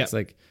it, right? Yeah. It's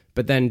like,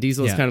 but then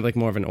diesel is kind of like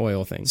more of an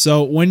oil thing.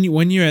 So when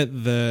you're at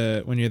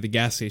the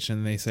gas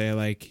station, they say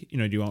like,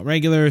 do you want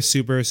regular,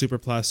 super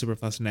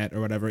plus net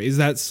or whatever? Is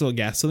that still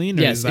gasoline?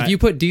 Or Yes. If you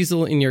put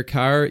diesel in your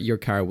car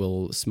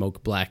will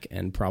smoke black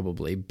and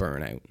probably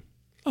burn out.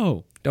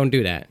 Oh, Don't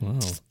do that. Wow.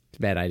 It's a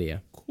bad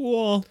idea.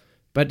 cool.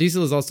 But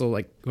diesel is also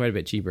like quite a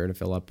bit cheaper to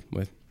fill up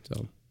with.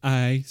 So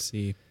I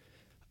see.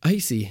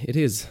 icy, it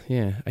is.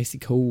 Yeah, icy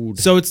cold.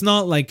 So it's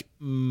not like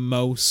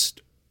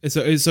most.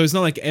 So it's not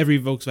like every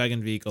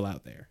Volkswagen vehicle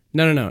out there.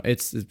 No.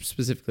 It's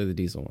specifically the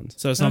diesel ones.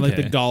 So it's not like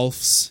the Okay.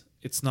 Golfs.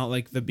 It's not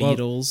like the Well,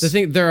 Beetles. the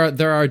thing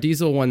there are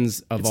diesel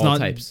ones of it's all not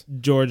types.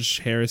 George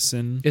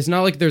Harrison. It's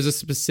not like there's a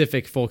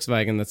specific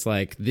Volkswagen that's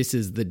like this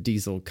is the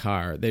diesel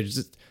car. There's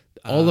just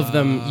all of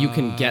them. You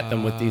can get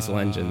them with diesel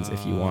engines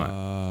if you want.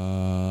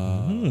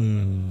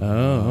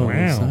 Oh,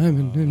 Wow.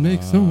 Simon, it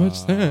makes so much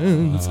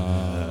sense.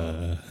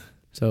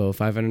 So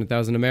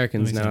 500,000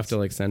 Americans Makes now have sense. to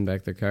like send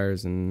back their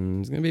cars, and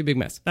it's gonna be a big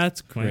mess.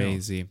 That's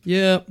crazy.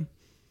 Yep.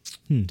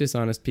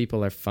 Dishonest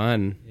people are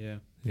fun. Yeah.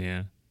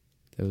 Yeah.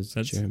 Those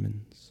That's-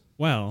 Germans.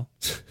 Well,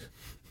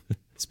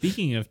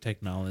 speaking of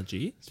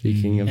technology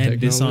Speaking of and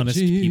technology, dishonest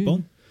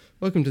people,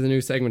 welcome to the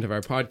new segment of our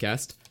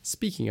podcast.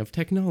 Speaking of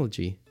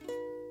technology,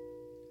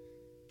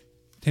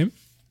 Tim,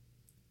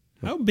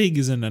 how big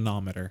is a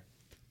nanometer?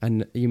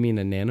 you mean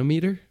a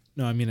nanometer?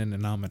 No, I mean a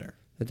nanometer.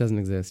 That doesn't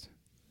exist.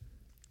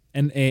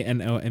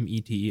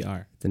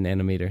 NANOMETER. It's a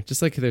nanometer.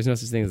 Just like there's no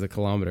such thing as a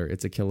kilometer.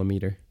 It's a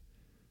kilometer.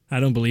 I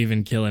don't believe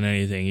in killing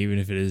anything, even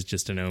if it is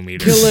just an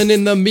ometer. Killing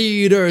in the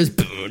meters.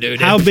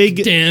 How big?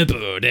 A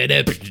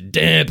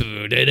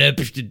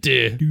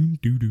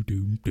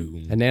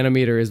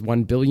nanometer is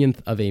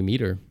 1/1000th of a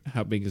meter.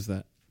 How big is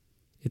that?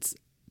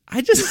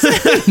 I just said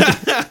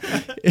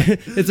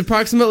it's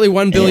approximately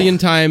 1 billion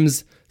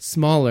times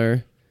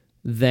smaller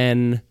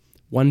than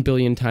 1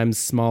 billion times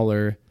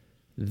smaller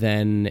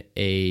than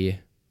a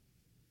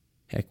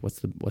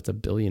what's a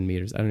billion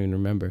meters? I don't even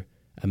remember.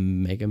 A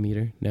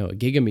megameter? No, a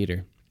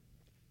gigameter.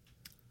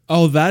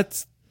 Oh,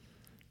 that's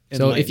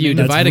So if you enlightening.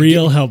 divide That's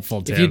real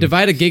helpful, Tim. if you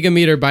divide a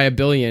gigameter by a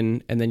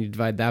billion and then you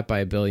divide that by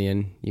a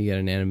billion, you get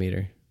a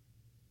nanometer.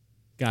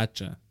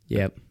 Gotcha.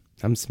 Yep.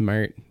 I'm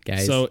smart,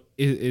 guys. So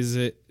is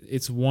it?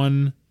 It's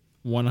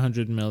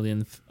 1/100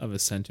 millionth of a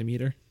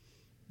centimeter.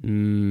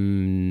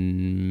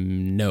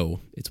 No,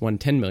 it's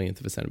 1/10 millionth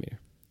of a centimeter.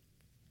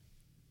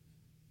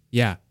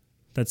 Yeah,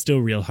 That's still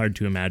real hard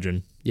to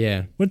imagine.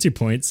 Yeah. What's your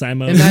point,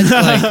 Simon? Imagine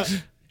like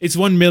it's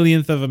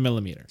 1/1,000,000th of a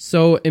millimeter.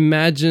 so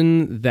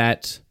imagine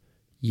that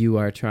you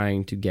are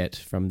trying to get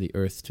from the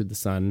Earth to the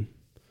Sun.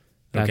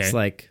 That's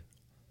Okay.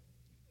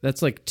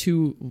 that's like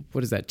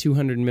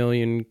 200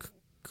 million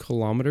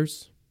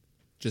kilometers.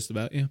 Just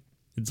about, yeah.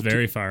 It's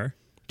very far.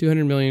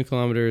 200 million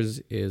kilometers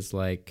is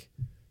like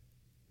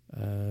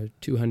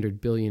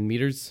 200 billion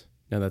meters.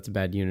 No, that's a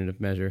bad unit of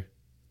measure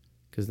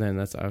because then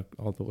that's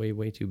all the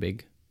way too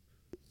big.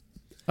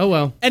 Oh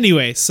well.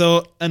 Anyway,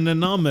 so a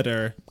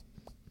nanometer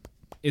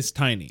is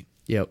tiny.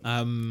 Yep.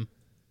 So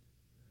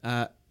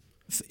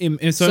So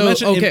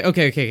imagine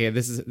okay.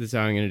 This is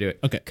how I'm going to do it.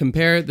 Okay.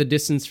 Compare the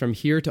distance from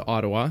here to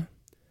Ottawa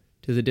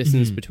to the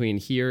distance between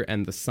here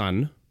and the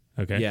sun.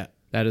 Okay. Yeah.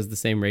 That is the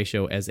same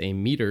ratio as a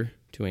meter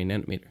to a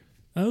nanometer.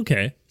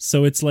 Okay.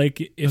 So it's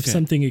like if Okay.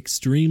 something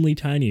extremely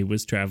tiny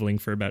was traveling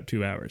for about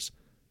 2 hours.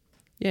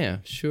 Yeah,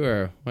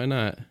 sure. Why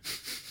not?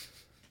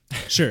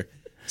 Sure.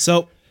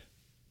 So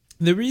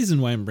the reason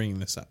why I'm bringing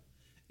this up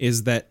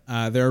is that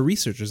there are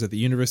researchers at the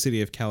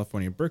University of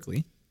California,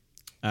 Berkeley,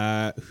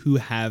 who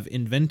have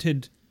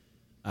invented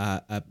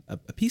a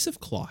piece of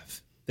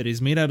cloth that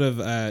is made out of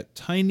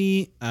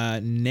tiny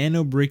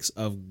nanobricks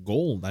of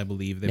gold, I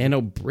believe.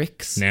 Nano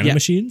bricks?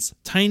 Nanomachines?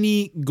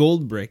 Tiny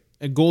gold brick,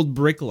 a gold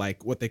brick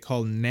like what they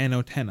call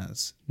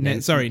nanoantennas.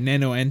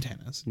 Nano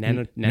antennas.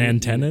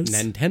 Nantennas?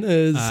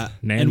 Nantennas.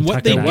 And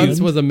what they there Nantucket once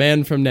Island? was a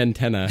man from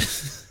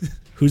Nantena.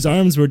 Whose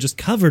arms were just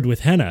covered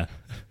with henna.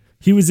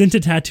 He was into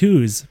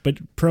tattoos,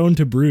 but prone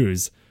to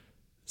bruise.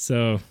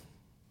 So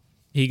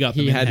He got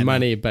them He in had henna.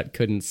 money but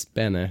couldn't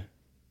spend it.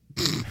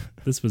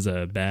 this was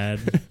a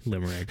bad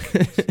limerick.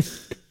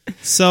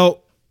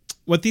 So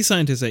what these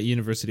scientists at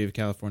University of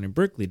California,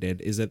 Berkeley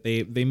did is that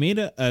they made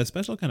a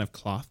special kind of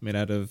cloth made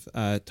out of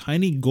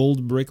tiny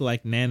gold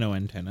brick-like nano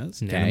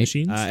antennas. Nano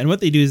machines? And what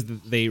they do is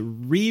that they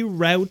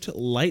reroute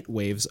light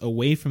waves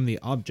away from the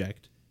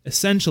object,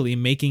 essentially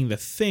making the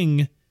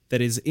thing that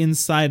is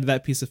inside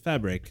that piece of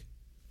fabric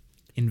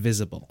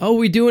invisible. Oh,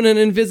 we doing an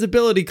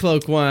invisibility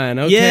cloak one.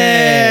 Okay,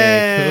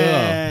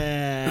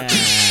 Yeah. cool.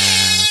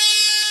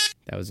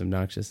 That was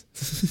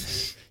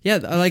obnoxious. Yeah,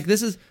 like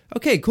this is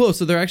okay, cool.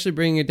 So they're actually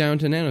bringing it down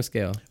to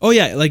nanoscale. Oh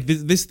yeah, like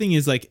this thing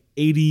is like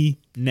 80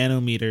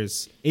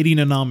 nanometers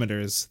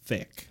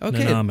thick.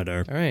 Okay,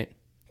 Nanometer. all right.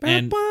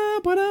 And-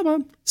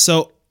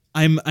 So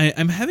I'm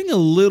having a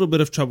little bit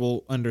of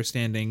trouble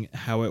understanding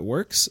how it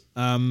works.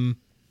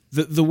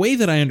 The way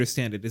that I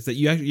understand it is that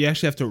you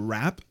actually have to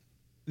wrap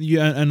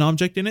an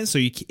object in it, so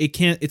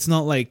it's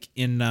not like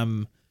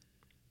in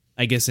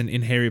I guess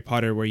in Harry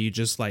Potter where you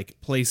just like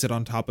place it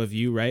on top of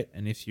you, right?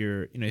 And if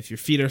your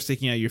feet are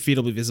sticking out, your feet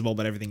will be visible,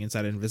 but everything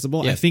inside is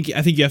invisible. Yeah. I think you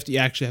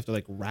actually have to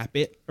like wrap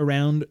it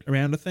around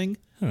a thing.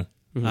 Huh.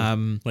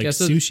 Mm-hmm. Like Yeah,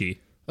 so- sushi.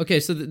 Okay,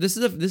 so this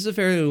is a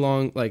fairly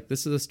long, like,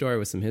 this is a story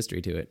with some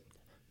history to it,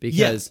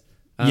 because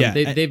Yeah,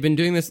 they've been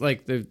doing this,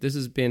 like, this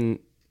has been,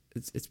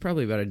 it's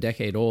probably about a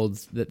decade old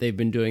that they've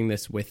been doing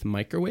this with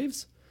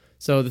microwaves.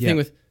 So the thing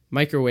with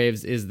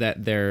microwaves is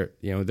that their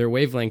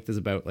wavelength is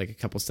about like a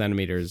couple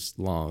centimeters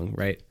long,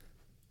 right?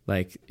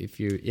 Like if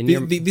you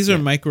These are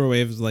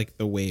microwaves, like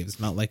the waves,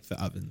 not like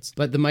the ovens.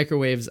 but the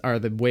microwaves are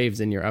the waves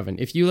in your oven.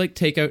 If you like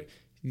take out,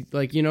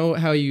 like, you know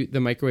how the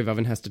microwave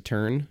oven has to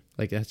turn,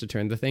 like it has to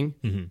turn the thing.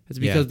 Mm-hmm. It's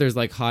because Yeah. there's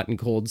like hot and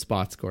cold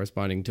spots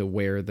corresponding to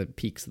where the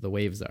peaks of the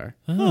waves are.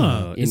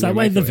 Oh, In is that your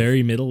why the microwave.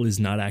 very middle is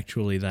not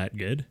actually that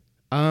good?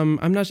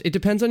 I'm not. It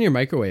depends on your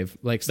microwave.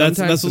 Like That's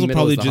sometimes the also middle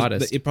probably is the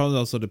hottest. it probably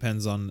also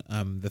depends on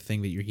the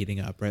thing that you're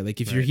heating up, right?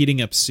 Like if you're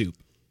heating up soup,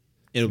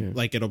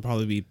 it'll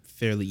probably be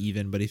fairly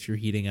even. But if you're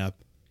heating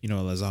up, a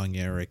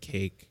lasagna or a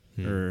cake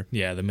or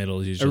Yeah, the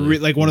middle is usually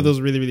like one of those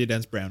really really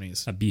dense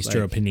brownies, a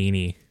bistro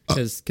panini.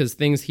 Because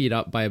things heat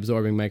up by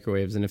absorbing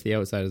microwaves, and if the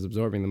outside is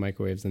absorbing the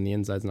microwaves, then the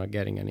inside's not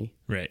getting any.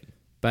 Right.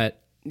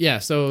 But yeah,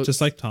 so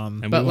just like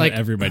Tom. And But we want like-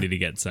 everybody to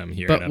get some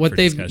here. but Up what for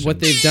they've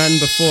discussion. done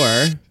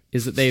before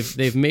is that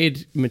they've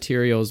made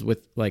materials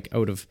with like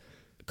out of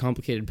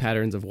complicated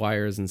patterns of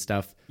wires and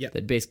stuff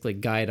that basically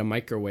guide a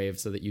microwave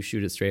so that you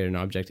shoot it straight at an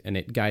object and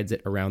it guides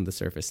it around the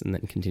surface and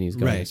then continues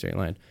going in a straight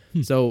line.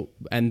 So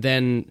and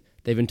then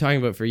they've been talking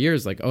about for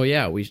years, like, oh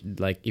yeah, we should,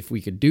 like, if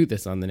we could do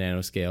this on the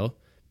nanoscale,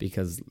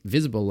 because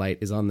visible light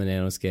is on the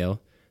nanoscale,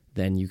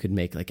 then you could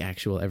make like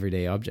actual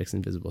everyday objects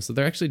invisible. So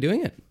they're actually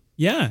doing it.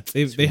 Yeah,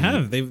 they've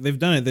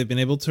done it. They've been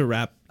able to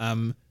wrap.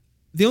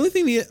 The only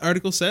thing the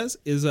article says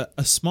is a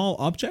small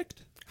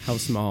object. How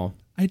small?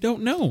 I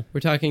don't know. We're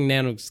talking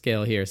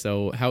nanoscale here,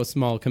 so how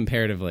small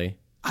comparatively?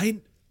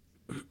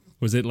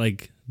 Was it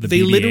like the They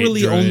BB-8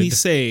 literally droid? only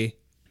say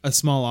a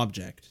small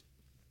object.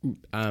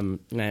 That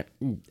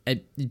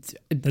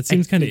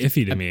seems kind of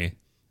iffy to me.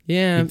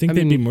 Yeah, I think I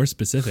they'd be mean, more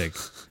specific.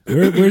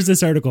 Where's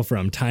this article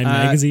from? Time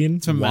Magazine?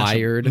 It's from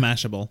Wired.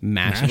 Mashable.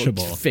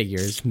 Mashable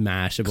figures,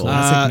 Mashable.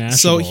 Classic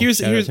So Mashable. here's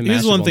Shout out to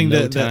here's one Mashable, thing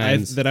no that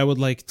times. I would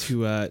like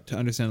to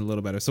understand a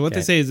little better. So what they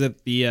Okay. say is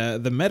that the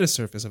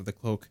metasurface of the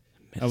cloak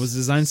was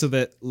designed so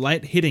that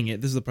light hitting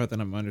it. This is the part that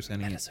I'm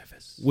understanding.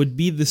 Would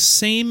be the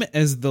same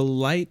as the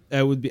light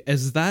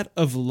as that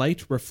of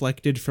light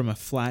reflected from a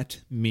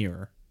flat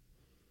mirror.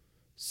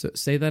 So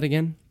say that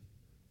again.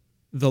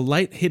 The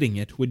light hitting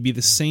it would be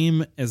the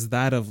same as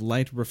that of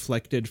light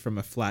reflected from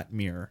a flat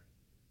mirror.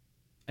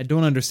 I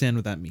don't understand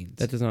what that means.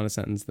 That is not a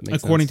sentence that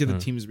makes according sense. to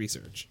the team's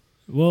research.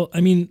 Well,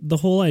 I mean, the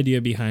whole idea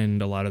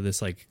behind a lot of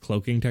this like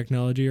cloaking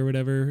technology or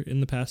whatever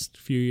in the past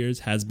few years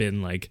has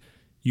been like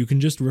you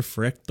can just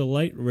refract the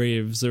light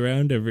waves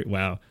around every.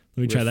 Wow,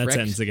 let me try that Refract.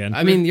 sentence again.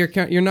 I mean,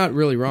 you're not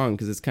really wrong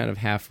because it's kind of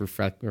half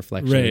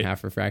reflection Right. and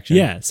half refraction.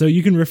 Yeah, so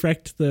you can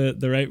refract the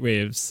right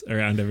waves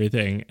around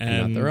everything,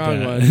 and not the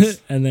wrong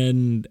ones. and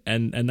then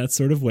and that's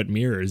sort of what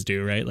mirrors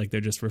do, right? Like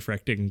they're just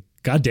refracting.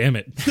 God damn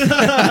it!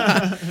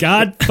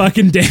 God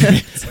fucking damn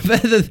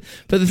it!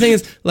 but the thing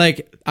is,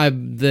 like,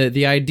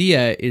 the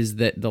idea is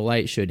that the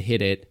light should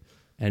hit it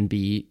and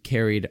be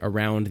carried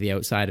around the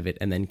outside of it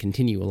and then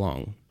continue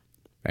along,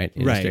 right,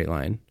 in a straight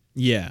line.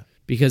 Yeah.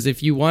 Because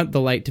if you want the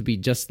light to be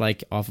just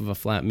like off of a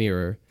flat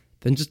mirror,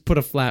 then just put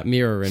a flat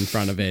mirror in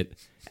front of it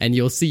and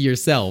you'll see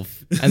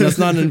yourself. And that's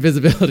not an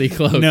invisibility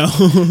cloak. No.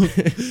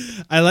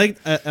 I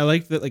liked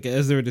that, like,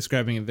 as they were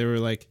describing it, they were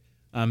like,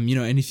 and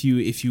if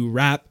you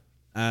wrap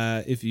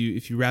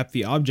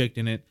the object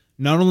in it,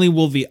 not only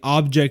will the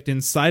object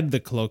inside the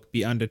cloak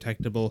be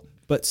undetectable,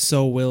 but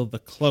so will the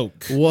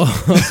cloak. Whoa.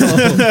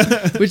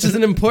 Which is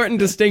an important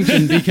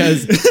distinction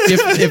because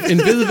if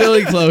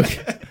invisibility cloak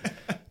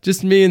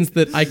just means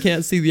that I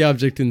can't see the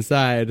object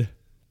inside,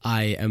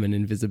 I am an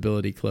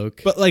invisibility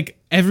cloak. But like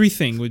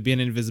everything would be an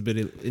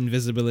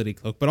invisibility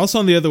cloak, but also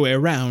on the other way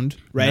around,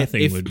 right?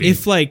 Nothing would be.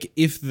 If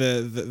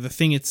the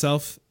thing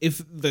itself,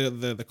 if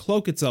the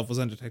cloak itself was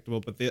undetectable,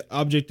 but the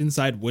object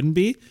inside wouldn't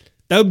be,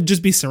 that would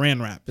just be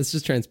saran wrap. It's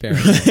just transparent.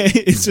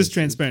 It's just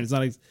transparent. It's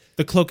not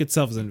the cloak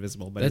itself is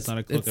invisible, but it's not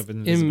a cloak of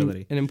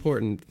invisibility. An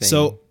important thing.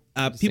 So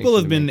people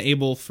have been make.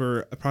 able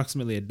for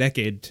approximately a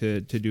decade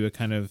to do a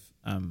kind of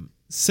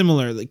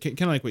similar, like,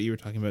 kind of like what you were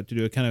talking about, to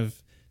do a kind of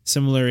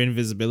similar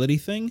invisibility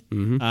thing.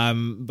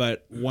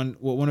 But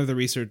one of the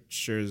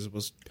researchers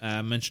was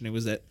mentioning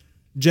was that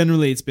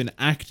generally it's been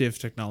active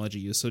technology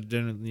use, so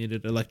generally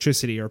needed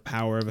electricity or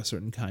power of a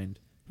certain kind.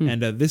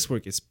 And this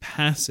work is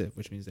passive,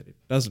 which means that it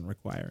doesn't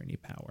require any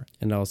power.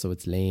 And also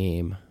it's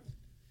lame.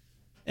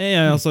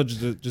 Yeah, also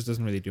just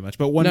doesn't really do much.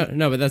 But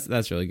No, but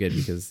that's really good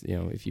because, you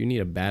know, if you need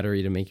a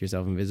battery to make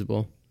yourself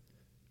invisible,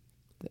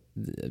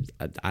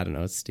 I don't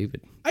know, it's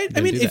stupid.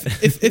 I mean,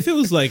 if it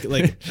was like a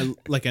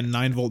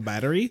 9-volt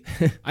battery,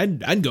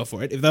 I'd go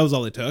for it if that was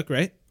all it took,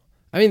 right?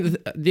 I mean,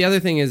 the other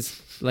thing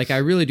is, like, I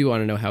really do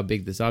want to know how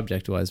big this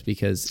object was,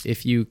 because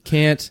if you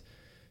can't,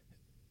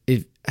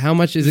 how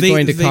much is it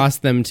going to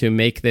cost them to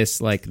make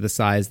this like the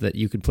size that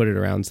you could put it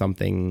around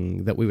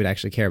something that we would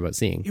actually care about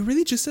seeing? It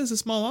really just says a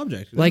small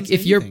object. Like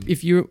if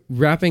you're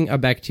wrapping a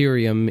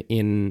bacterium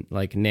in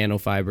like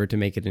nanofiber to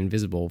make it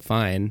invisible,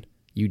 fine,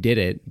 you did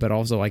it, but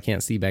also I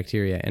can't see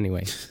bacteria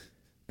anyway.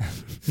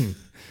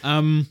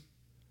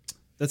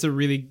 That's a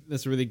really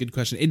good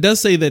question. It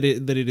does say that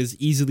it is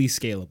easily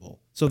scalable,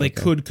 so they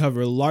could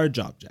cover large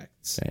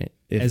objects Right.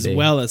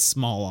 well as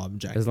small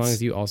objects. As long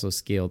as you also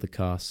scale the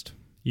cost.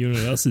 You know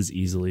what else is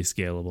easily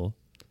scalable?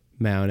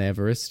 Mount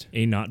Everest.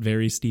 A not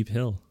very steep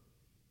hill.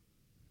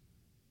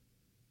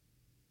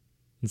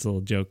 It's a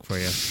little joke for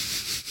you.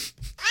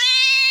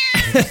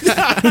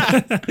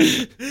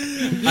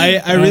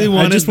 I really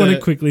wanted. I just want to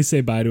quickly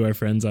say bye to our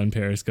friends on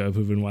Periscope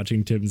who've been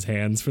watching Tim's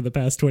hands for the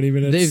past 20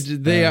 minutes.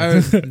 They are.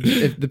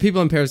 If the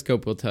people on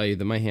Periscope will tell you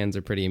that my hands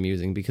are pretty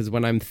amusing, because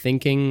when I'm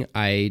thinking,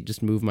 I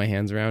just move my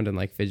hands around and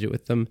like fidget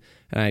with them,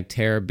 and I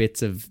tear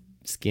bits of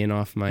skin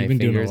off my fingers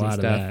doing a and lot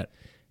stuff. of that.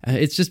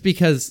 It's just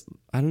because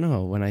I don't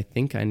know, when I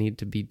think I need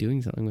to be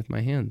doing something with my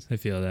hands. I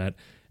feel that.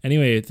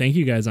 Anyway, thank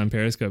you guys on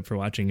Periscope for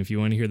watching. If you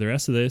want to hear the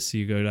rest of this,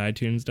 you go to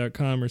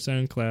iTunes.com or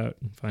SoundCloud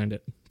and find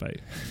it. Bye.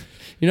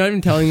 You're not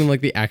even telling them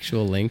like the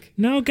actual link.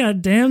 No,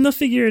 goddamn, they'll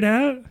figure it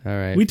out. All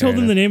right. We told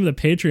them enough. the name of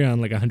the Patreon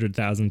like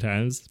 100,000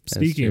 times.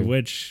 Speaking true. of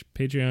which,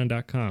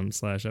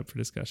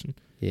 patreon.com/up4discussion.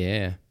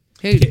 Yeah.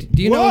 Hey,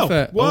 do you know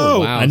if Whoa. Oh,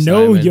 wow, I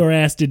know Simon. your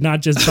ass did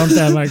not just bump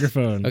that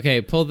microphone. Okay,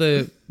 pull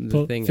the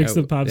thing Fix out.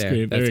 the pop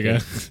screen. There we go.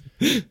 that's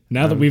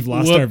Now that we've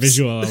lost our whoops.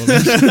 visual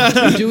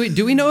element. good.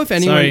 Do we know if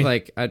anyone Sorry.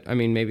 like I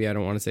mean, maybe I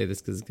don't want to say this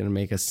because it's going to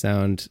make us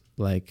sound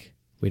like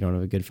we don't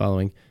have a good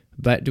following,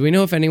 but do we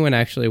know if anyone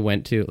actually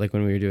went to, like,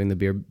 when we were doing the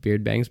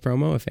Beard Bangs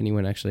promo, if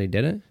anyone actually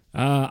did it?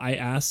 I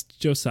asked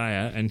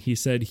Josiah, and he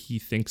said he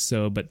thinks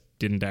so, but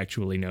didn't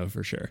actually know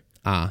for sure.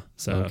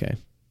 So Okay.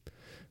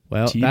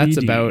 Well, TBD. that's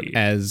about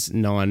as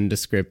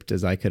nondescript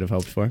as I could have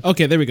hoped for.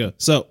 Okay, there we go.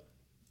 So,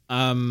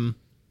 the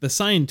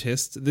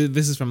scientists,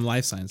 this is from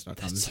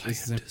lifescience.com.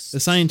 The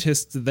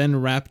scientists then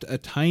wrapped a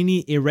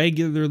tiny,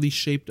 irregularly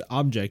shaped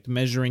object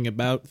measuring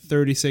about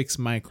 36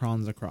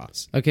 microns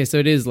across. Okay, so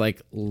it is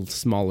like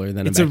smaller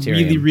than It's a a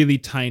bacterium. really, really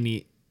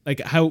tiny,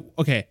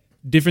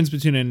 difference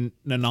between a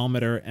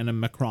nanometer and a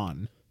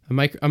micron. A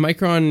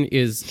micron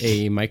is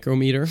a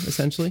micrometer,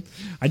 essentially.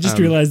 I just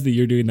realized that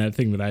you're doing that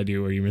thing that I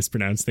do where you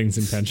mispronounce things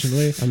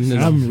intentionally. I'm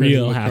I'm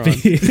real happy.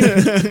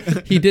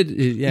 He did,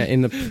 yeah,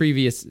 in the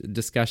previous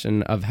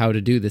discussion of how to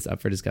do this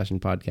Up for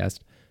Discussion podcast,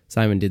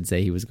 Simon did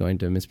say he was going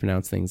to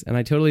mispronounce things, and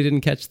I totally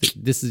didn't catch that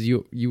this is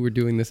you were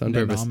doing this on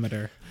purpose.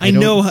 Nanometer. I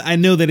know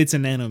that it's a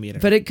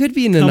nanometer. But it could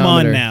be a nanometer. Come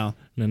on now.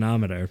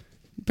 Nanometer.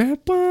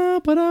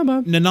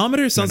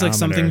 Nanometer sounds like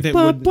something that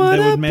would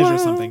measure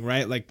something,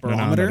 right? Like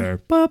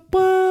barometer.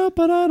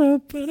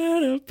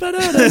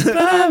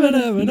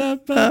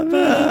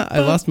 I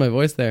lost my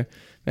voice there.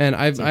 Man,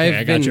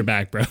 I got your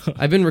back, bro.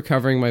 I've been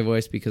recovering my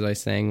voice because I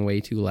sang way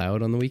too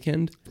loud on the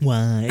weekend.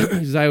 Why?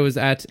 Because I was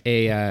at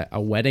a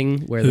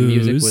wedding where the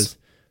music was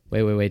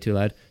way too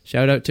loud.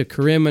 Shout out to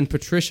Karim and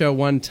Patricia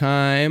one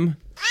time.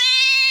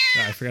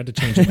 I forgot to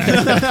change it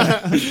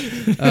back.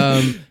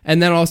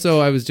 And then also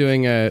I was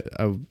doing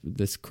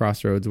this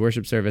Crossroads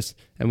worship service,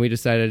 and we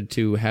decided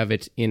to have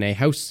it in a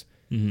house.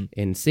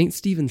 In St.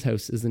 Stephen's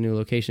House is the new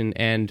location,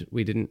 and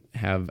we didn't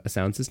have a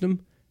sound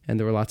system, and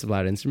there were lots of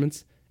loud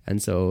instruments.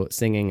 And so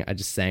singing, I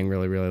just sang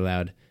really, really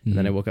loud. And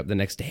then I woke up the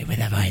next day with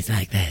a voice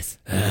like this,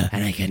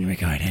 and I couldn't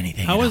record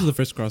anything. How was the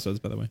first Crossroads,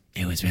 by the way?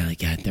 It was really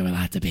good. There were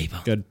lots of people.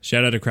 Good.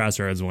 Shout out to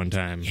Crossroads one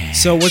time. Yeah.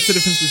 So what's the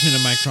difference between a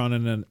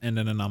micron and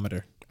a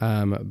nanometer?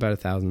 About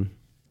 1,000.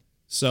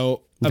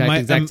 So In fact,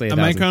 exactly a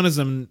 1,000. micron is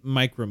a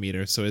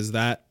micrometer. So is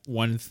that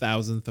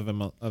 1,000th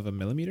of a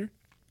millimeter?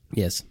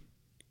 Yes.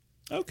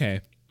 Okay,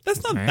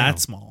 that's not Wow. that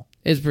small,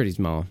 It's pretty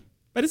small.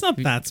 but it's not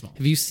that small.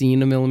 Have you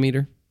seen a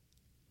millimeter?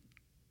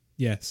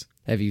 Yes,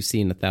 Have you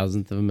seen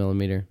 1,000th of a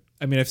millimeter?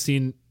 I mean I've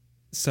seen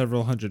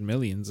several hundred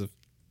millions or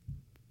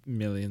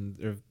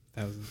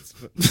thousands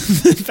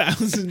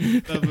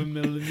of a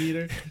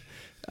millimeter.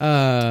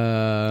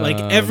 Like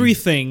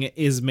everything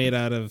is made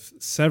out of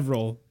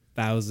several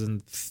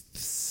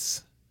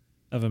thousandths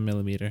of a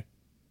millimeter.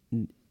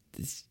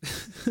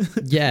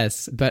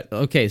 Yes, but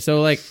okay,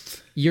 so like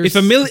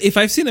if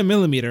I've seen a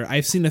millimeter,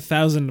 I've seen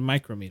 1,000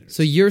 micrometers.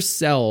 So your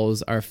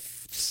cells are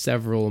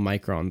several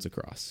microns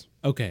across.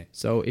 Okay.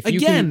 So if you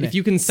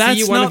can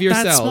see one of your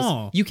cells,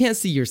 small. You can't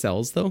see your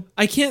cells though.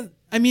 I can't,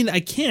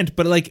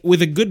 but like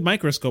with a good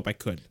microscope I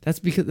could.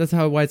 That's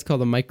why it's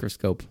called a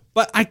microscope.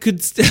 But I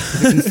could you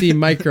can see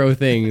micro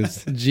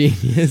things.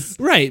 Genius.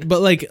 Right,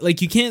 but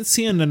like you can't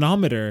see a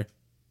nanometer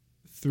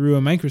through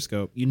a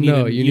microscope. You need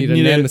a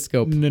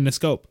nanoscope.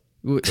 Nanoscope.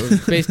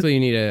 Basically, you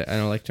need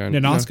an electron.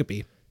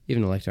 Nanoscopy.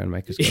 Even electron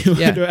microscope.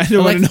 Yeah. I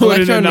don't want to know what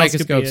electron a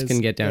microscopes is.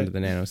 can get down to the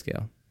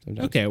nanoscale.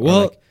 Sometimes. Okay,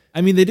 well,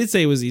 they did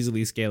say it was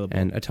easily scalable.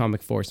 And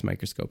atomic force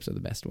microscopes are the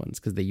best ones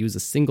because they use a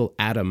single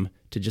atom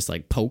to just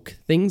like poke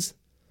things.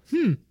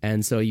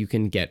 And so you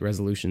can get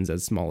resolutions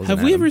as small as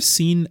Have we ever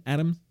seen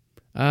atoms?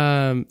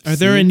 Are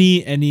there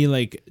any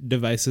like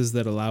devices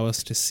that allow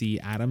us to see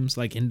atoms,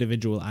 like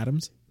individual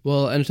atoms?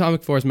 Well, an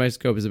atomic force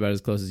microscope is about as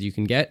close as you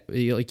can get.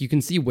 Like you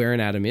can see where an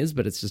atom is,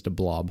 but it's just a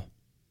blob.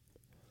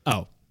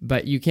 Oh.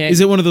 But you can't...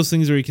 Is it one of those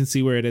things where you can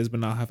see where it is, but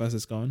not how fast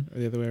it's going? Or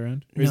the other way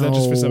around? Or is that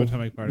just for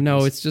subatomic particles?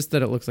 No, it's just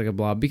that it looks like a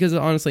blob. Because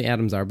honestly,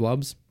 atoms are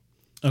blobs.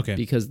 Okay.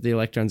 Because the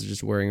electrons are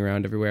just whirring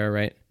around everywhere,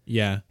 right?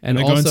 Yeah. And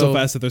they're going so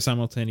fast that they're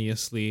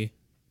simultaneously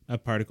a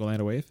particle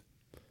and a wave?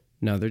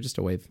 No, they're just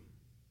a wave.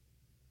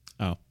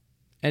 Oh.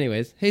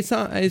 Anyways, hey, it's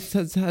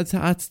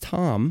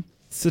Tom.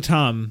 So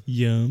Tom.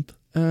 Yump.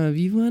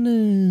 You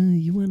wanna.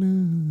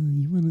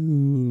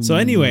 So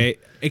anyway,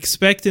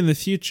 expect in the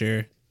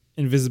future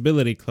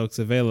invisibility cloaks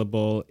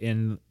available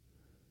in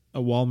a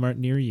Walmart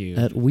near you.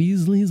 At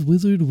Weasley's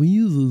Wizard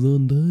Wheezes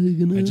on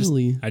Diagon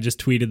Alley. I just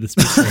tweeted this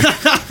picture.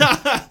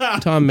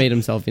 Tom made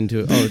himself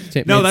into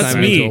that's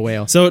me. into a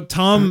whale. So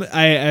Tom,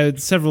 I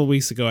several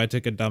weeks ago I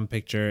took a dumb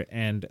picture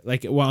and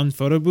like one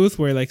photo booth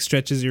where like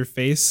stretches your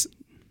face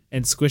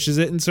and squishes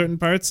it in certain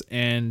parts,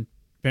 and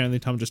apparently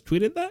Tom just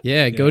tweeted that.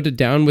 Yeah, go to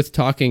Down with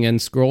Talking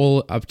and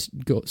scroll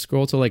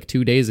scroll to like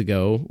 2 days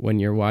ago when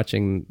you're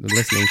listening to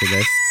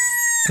this.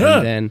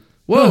 And then,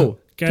 whoa,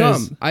 guys,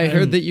 Tom, I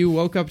heard that you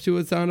woke up to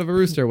a sound of a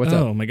rooster. What's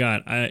up? Oh my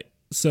God.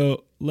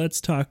 So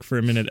let's talk for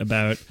a minute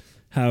about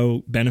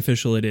how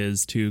beneficial it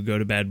is to go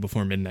to bed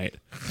before midnight.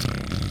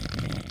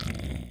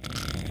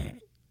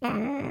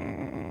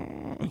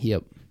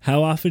 Yep.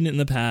 How often in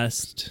the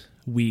past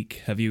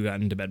week have you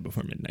gotten to bed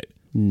before midnight?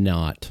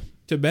 Not.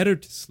 To bed or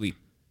to sleep?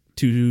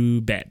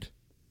 To bed.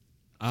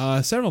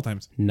 Several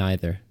times.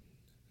 Neither.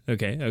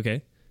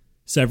 Okay.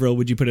 Several.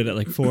 Would you put it at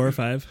like 4 or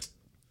 5?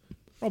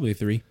 Probably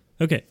 3.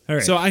 Okay, all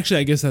right. So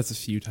actually, I guess that's a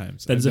few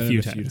times. That's a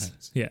few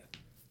times. Yeah.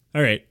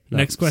 All right,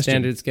 next question.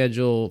 Standard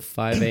schedule,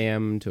 5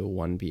 a.m. to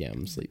 1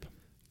 p.m. sleep.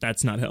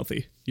 That's not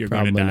healthy. You're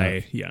Probably going to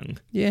die young.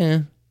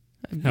 Yeah.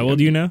 How old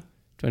are you now?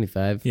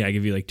 25. Yeah, I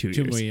give you like 2 years.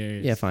 2 more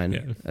years. Yeah, fine.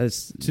 Yeah.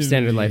 That's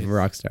standard life of a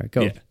rock star.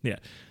 Go. Yeah.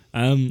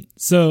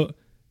 So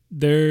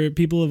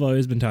people have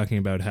always been talking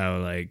about how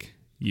like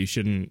you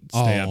shouldn't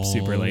stay up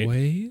super late.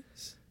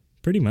 Always?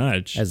 Pretty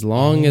much. As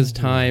long as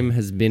time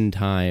has been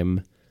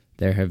time,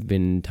 there have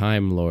been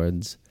Time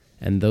Lords,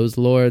 and those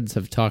lords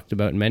have talked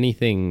about many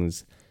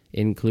things,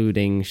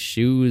 including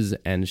shoes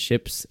and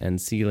ships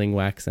and sealing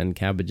wax and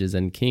cabbages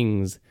and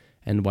kings,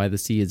 and why the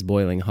sea is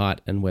boiling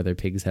hot and whether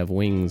pigs have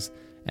wings,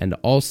 and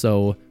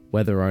also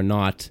whether or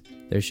not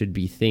there should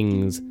be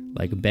things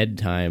like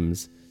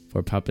bedtimes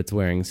for puppets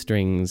wearing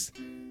strings.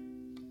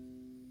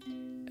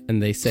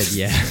 And they said,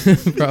 yeah,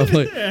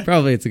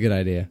 probably it's a good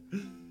idea.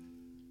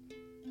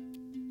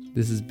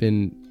 This has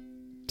been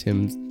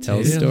Tim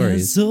Tells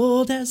Stories. As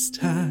old as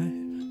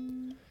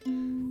time.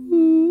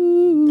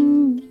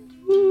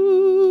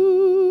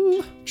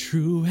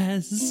 True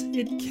as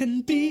it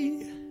can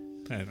be.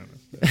 I don't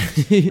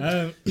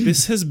know.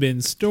 This has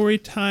been Story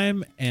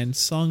Time and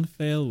Song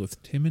Fail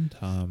with Tim and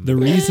Tom. The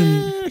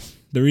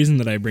reason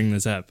that I bring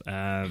this up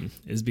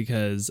is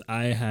because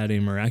I had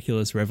a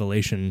miraculous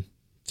revelation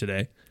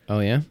today. Oh,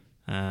 yeah?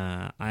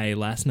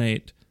 Last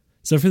night...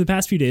 So for the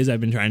past few days,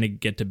 I've been trying to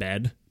get to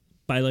bed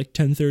by like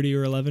 10:30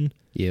 or 11.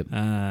 Yep.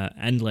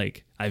 And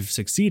like I've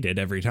succeeded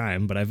every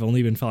time, but I've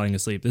only been falling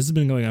asleep. This has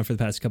been going on for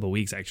the past couple of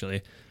weeks,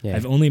 actually. Yeah.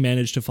 I've only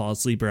managed to fall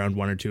asleep around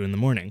 1 or 2 in the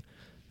morning.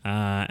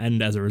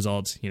 And as a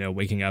result,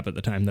 waking up at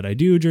the time that I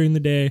do during the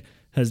day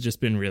has just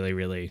been really,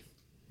 really,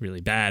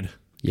 really bad.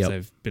 Because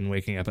I've been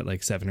waking up at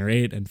like 7 or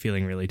 8 and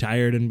feeling really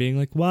tired and being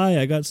like, why?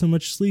 I got so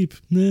much sleep.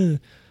 Nah,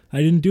 I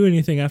didn't do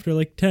anything after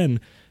like 10.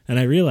 And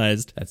I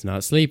realized... That's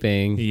not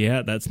sleeping.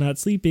 Yeah, that's not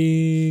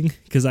sleeping.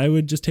 Because I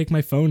would just take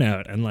my phone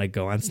out and like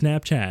go on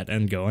Snapchat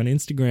and go on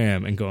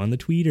Instagram and go on the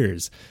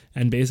tweeters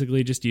and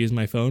basically just use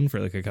my phone for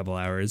like a couple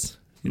hours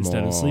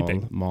instead of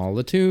sleeping.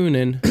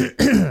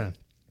 Molatunin.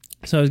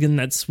 So I was getting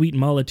that sweet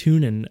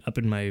molatunin up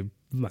in my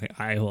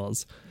eye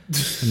holes.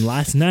 And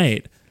last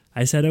night,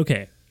 I said,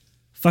 okay,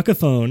 fuck a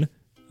phone.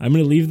 I'm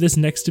going to leave this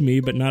next to me,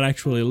 but not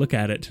actually look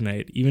at it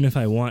tonight, even if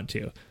I want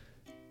to.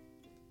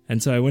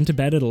 And so I went to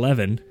bed at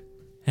 11,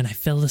 and I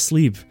fell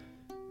asleep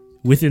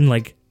within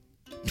like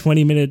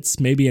 20 minutes,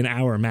 maybe an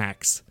hour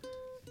max.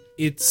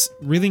 It's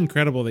really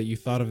incredible that you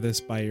thought of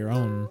this by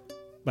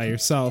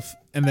yourself,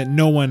 and that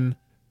no one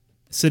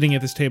sitting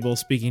at this table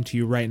speaking to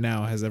you right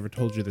now has ever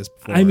told you this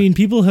before. I mean,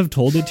 people have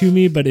told it to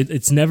me, but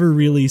it's never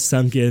really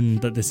sunk in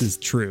that this is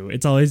true.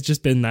 It's always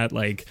just been that,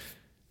 like,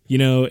 you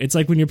know, it's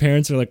like when your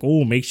parents are like,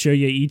 oh, make sure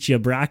you eat your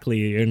broccoli.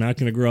 You're not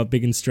going to grow up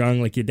big and strong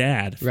like your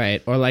dad.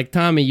 Right. Or like,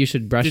 Tommy, you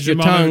should brush Did your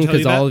your mom ever tongue tell you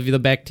because that? all of the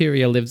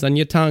bacteria lives on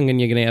your tongue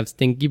and you're going to have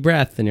stinky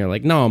breath. And you're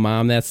like, no,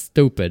 Mom, that's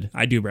stupid.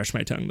 I do brush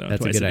my tongue, though.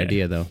 That's a twice good day.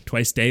 idea, though.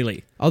 Twice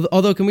daily.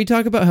 Although, can we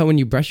talk about how when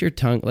you brush your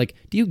tongue, like,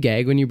 do you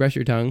gag when you brush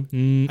your tongue?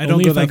 I don't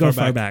only go if I that go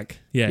far far back.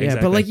 Yeah, Yeah,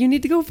 exactly. but like, you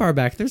need to go far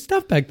back. There's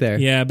stuff back there.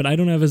 Yeah, but I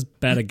don't have as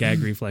bad a gag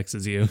reflex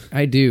as you.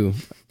 I do.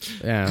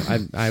 Yeah,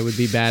 I would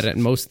be bad at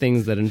most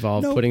things that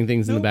involve putting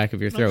things in the back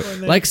of your throat. going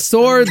there. Like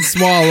sword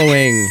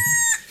swallowing.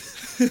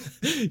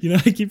 You know,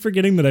 I keep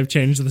forgetting that I've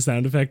changed the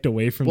sound effect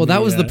away from Well,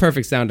 that was the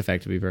perfect sound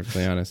effect, to be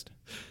perfectly honest.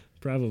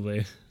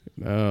 Probably.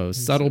 Oh,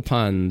 subtle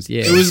puns.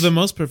 Yeah. it was the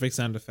most perfect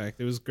sound effect.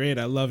 It was great.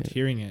 I loved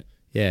hearing it.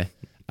 Yeah.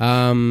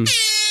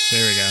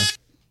 There we go.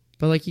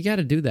 But like, you got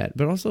to do that.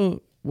 But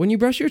also, when you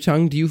brush your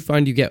tongue, do you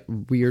find you get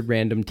weird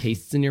random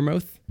tastes in your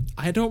mouth?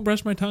 I don't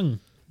brush my tongue.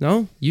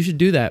 No? You should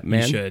do that,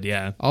 man. You should,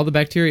 yeah. All the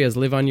bacterias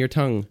live on your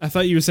tongue. I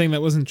thought you were saying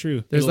that wasn't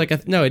true. There's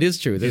like no, it is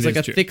true. There's It like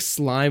is a true. thick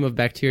slime of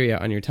bacteria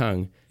on your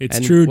tongue. It's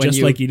And true, when just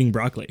you- like eating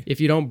broccoli. If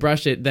you don't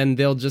brush it, then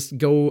they'll just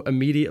go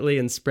immediately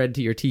and spread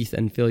to your teeth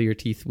and fill your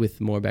teeth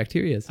with more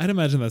bacteria. I'd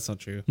imagine that's not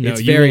true. No,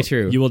 It's you very will-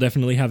 true. You will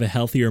definitely have a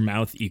healthier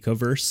mouth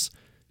ecoverse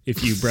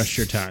if you brush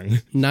your tongue.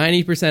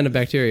 90% of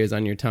bacteria is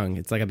on your tongue.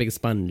 It's like a big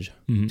sponge.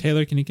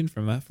 Taylor, can you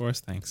confirm that for us?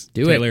 Thanks.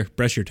 Do it. Taylor,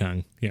 brush your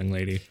tongue, young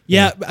lady.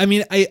 Yeah, I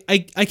mean,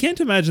 I can't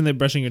imagine that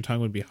brushing your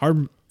tongue would be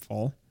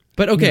harmful.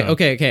 But okay.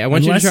 I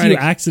want Unless you to try you and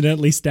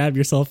accidentally stab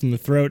yourself in the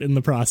throat in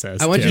the process.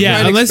 I want you Tim. to- Try Yeah,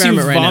 an unless you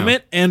experiment right now.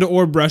 vomit and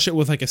or brush it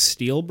with like a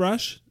steel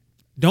brush.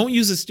 Don't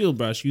use a steel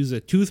brush. Use a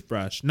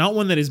toothbrush, not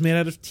one that is made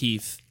out of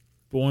teeth,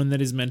 but one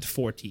that is meant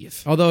for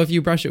teeth. Although if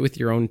you brush it with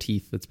your own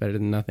teeth, that's better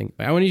than nothing.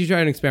 I want you to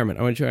try an experiment.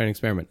 All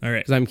right.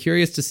 Because I'm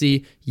curious to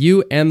see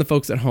you and the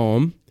folks at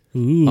home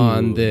Ooh,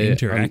 on the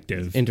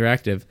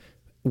interactive.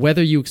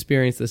 whether you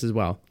experience this as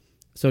well.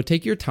 So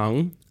take your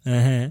tongue,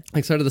 Uh-huh.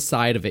 like sort of the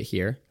side of it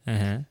here,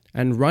 Uh-huh.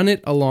 and run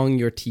it along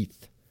your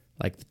teeth,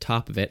 like the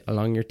top of it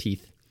along your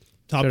teeth.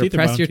 Top Sort of teeth or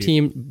press bottom your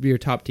teeth? your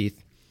top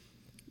teeth.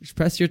 Just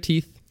press your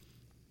teeth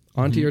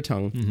onto your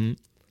tongue.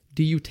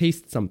 Do you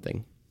taste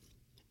something?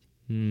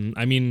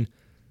 I mean,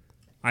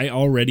 I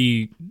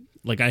already,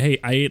 like, I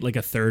ate like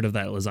a third of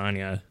that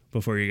lasagna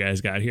before you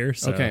guys got here.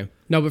 So. Okay.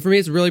 No, but for me,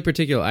 it's really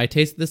particular. I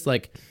taste this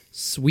like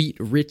sweet,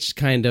 rich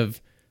kind of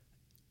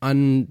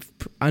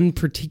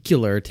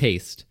unparticular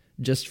taste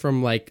just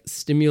from like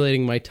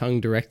stimulating my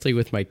tongue directly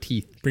with my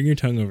teeth. Bring your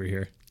tongue over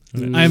here.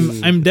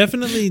 I'm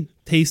definitely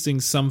tasting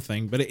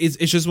something, but it's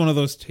just one of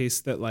those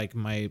tastes that like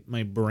my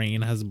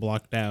brain has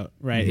blocked out.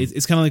 Right?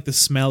 It's kind of like the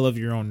smell of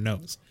your own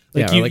nose.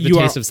 Or like the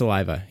taste of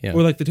saliva. Yeah.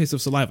 or like the taste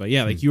of saliva.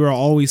 Yeah, like you are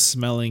always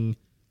smelling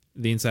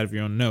the inside of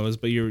your own nose,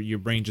 but your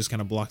brain just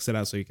kind of blocks it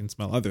out so you can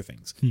smell other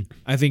things.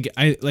 I think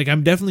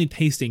I'm definitely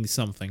tasting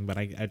something, but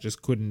I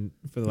just couldn't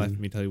for the life of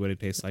me tell you what it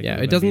tastes like. Yeah,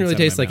 other it than doesn't the really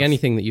inside of taste my like mouth.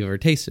 anything that you've ever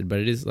tasted, but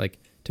it is like,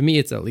 to me,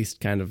 it's at least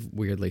kind of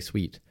weirdly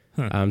sweet.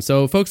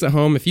 So folks at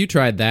home, if you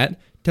tried that,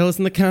 tell us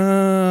in the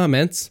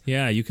comments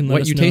Yeah, you can let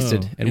what us you know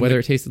tasted and in whether the,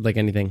 it tasted like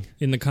anything.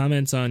 in the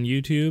comments on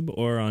YouTube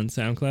or on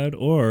SoundCloud,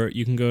 or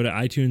you can go to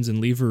iTunes and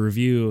leave a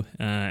review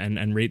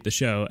and rate the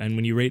show. And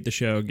when you rate the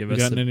show, give us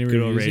a gotten any good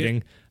old reviews yet?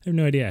 rating. I have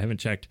no idea. I haven't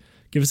checked.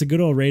 Give us a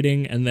good old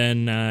rating, and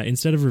then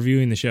instead of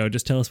reviewing the show,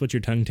 just tell us what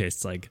your tongue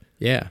tastes like.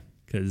 Yeah,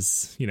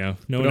 Because, no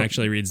one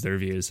actually reads the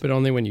reviews. but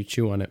only when you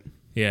chew on it.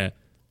 Yeah.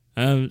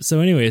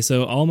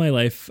 So all my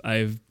life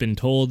I've been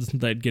told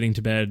that getting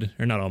to bed,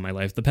 or not all my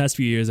life, the past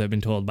few years I've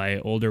been told by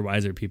older,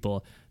 wiser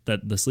people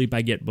that the sleep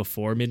I get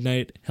before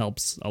midnight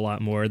helps a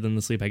lot more than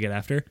the sleep I get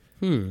after.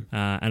 And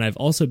I've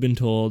also been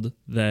told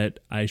that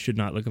I should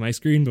not look at my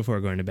screen before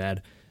going to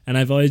bed. And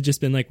I've always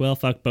just been like, well,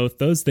 fuck both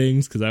those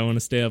things because I want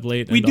to stay up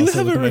late. We and do also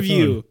have look a at my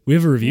review. phone. We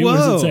have a review? What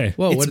does it say?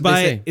 Whoa, what it's did by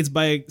they say? it's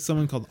by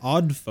someone called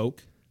Odd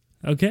Folk.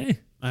 Okay.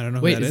 I don't know.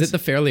 Wait, who that is it the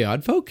Fairly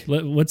Odd Folk?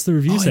 What's the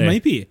review Oh, say? it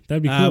might be.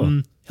 That'd be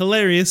cool.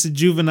 Hilarious,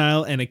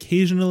 juvenile, and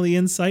occasionally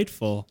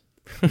insightful.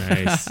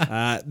 Nice.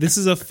 This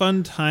is a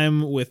fun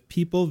time with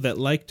people that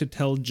like to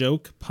tell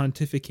joke,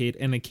 pontificate,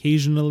 and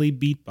occasionally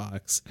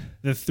beatbox.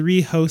 The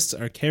three hosts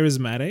are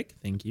charismatic,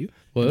 thank you,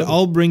 and Whoa.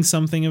 all bring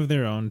something of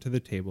their own to the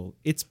table.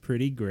 It's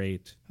pretty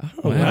great.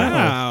 Oh,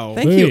 Wow.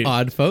 Thank Wait, you, wait.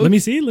 Odd Folk. Let me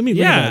see. Let me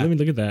look Yeah. at that. Let me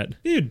look at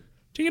that. Dude,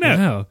 check it out.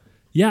 Wow.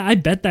 Yeah, I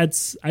bet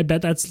that's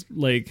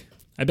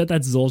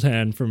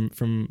Zoltan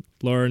from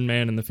Lauren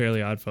Mann and the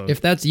Fairly Odd Folk.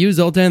 If that's you,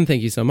 Zoltan,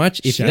 thank you so much.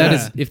 If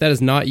Yeah. that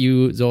is not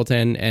you,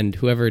 Zoltan, and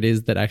whoever it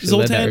is that actually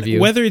led that Zoltan, review,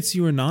 whether it's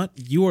you or not,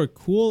 you are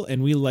cool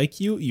and we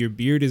like you. Your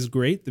beard is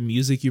great. The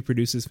music you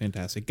produce is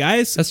fantastic.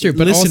 Guys, that's true.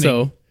 But listening,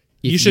 also,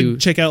 You should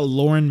check out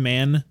Lauren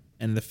Mann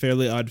and the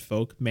Fairly Odd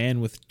Folk,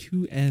 Man with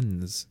 2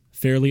 N's.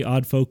 Fairly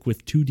Odd Folk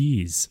with 2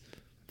 D's.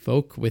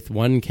 Folk with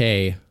 1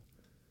 K.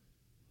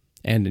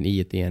 And an E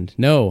at the end.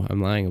 No,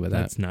 I'm lying about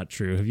that. That's not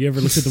true. Have you ever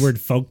looked at the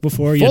word folk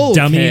before, you Folk.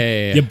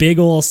 dummy? You big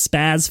ol'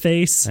 spaz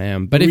face. I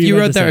am. But if you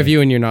wrote that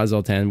review and you're not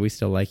Zoltan, we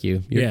still like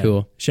you. You're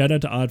cool. Shout out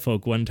to Odd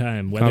Folk one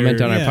time.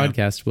 Comment on our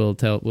podcast.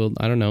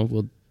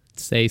 We'll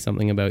say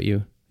something about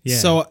you. Yeah.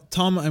 So,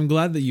 Tom, I'm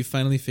glad that you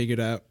finally figured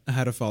out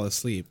how to fall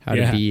asleep. How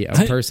to be a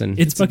person.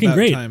 It's fucking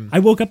great. Time. I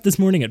woke up this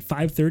morning at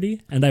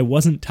 5:30 and I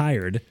wasn't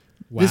tired.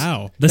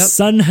 Wow. The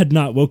sun had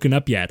not woken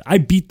up yet. I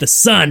beat the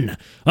sun.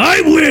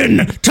 I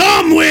win.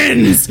 Tom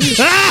wins.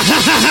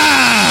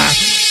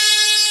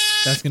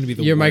 That's going to be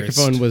the Your worst.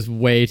 microphone was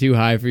way too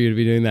high for you to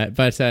be doing that.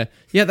 But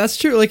yeah, that's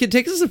true. Like, it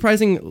takes a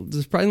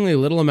surprisingly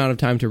little amount of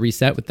time to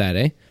reset with that,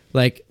 eh?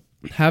 Like,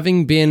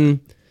 having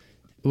been...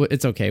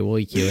 It's okay.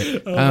 We'll EQ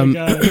it. Oh my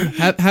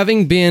God.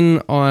 Having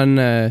been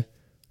on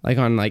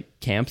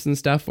camps and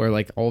stuff where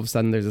like all of a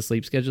sudden there's a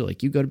sleep schedule.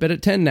 Like, you go to bed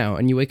at 10 now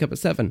and you wake up at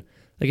 7.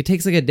 Like, it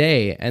takes like a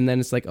day, and then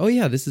it's like, oh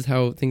yeah, this is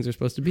how things are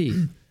supposed to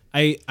be.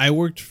 I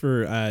worked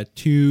for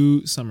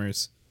 2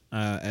 summers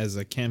as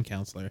a camp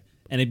counselor,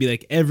 and it'd be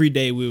like every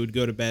day we would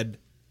go to bed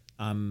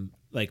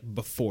like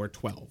before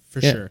 12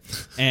 for sure,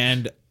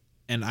 and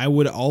I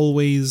would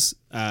always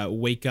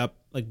wake up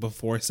like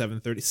before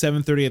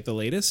 7:30 at the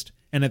latest,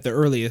 and at the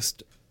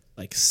earliest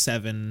like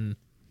 7,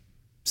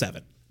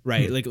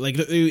 right? Like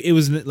it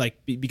was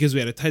like, because we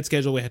had a tight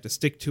schedule, we had to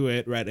stick to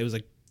it, right? It was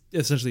like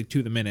essentially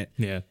to the minute.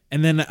 Yeah.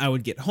 And then I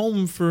would get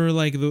home for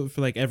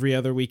every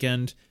other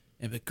weekend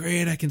and be like,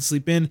 great, I can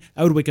sleep in.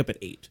 I would wake up at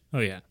 8. Oh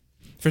yeah.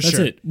 For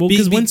sure. It. Well,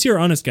 because once you're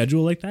on a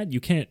schedule like that, you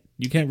can't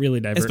really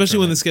divert. Especially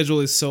when the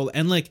schedule is so,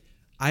 and like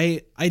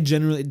I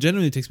generally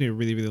it takes me a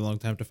really, really long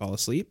time to fall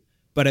asleep.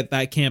 But at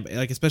that camp,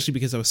 like, especially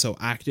because I was so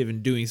active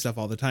and doing stuff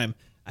all the time,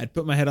 I'd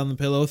put my head on the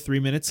pillow, 3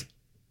 minutes,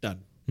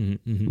 done.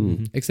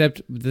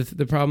 Except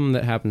the problem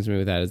that happens to me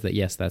with that is that,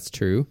 yes, that's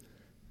true,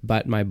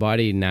 but my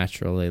body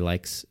naturally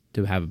likes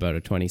to have about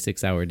a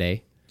 26-hour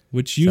day.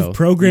 Which you've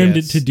programmed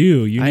it to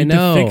do. You need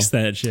to fix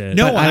that shit.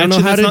 No, I don't know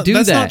how to do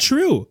that. That's not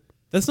true.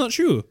 That's not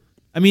true.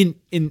 I mean,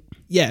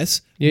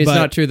 it's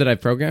not true that I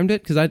programmed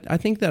it, because I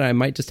think that I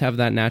might just have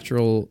that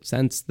natural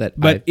sense that.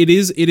 But it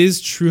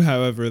is true,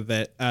 however,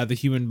 that the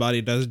human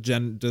body does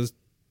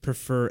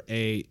prefer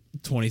a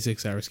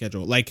 26-hour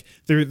schedule. Like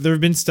there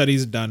have been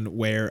studies done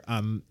where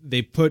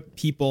they put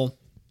people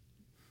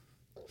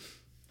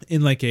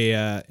in like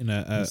a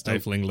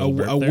stifling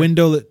a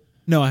window that.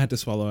 No, I had to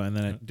swallow, and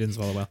then I didn't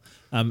swallow well.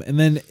 And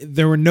then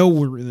there were no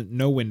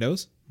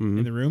windows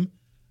in the room.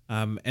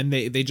 And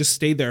they just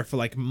stayed there for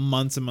like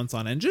months and months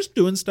on end, just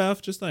doing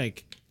stuff, just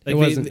like it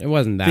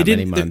wasn't that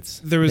many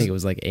months. I think it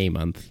was like a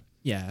month.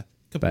 Yeah,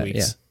 a couple weeks.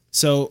 Yeah.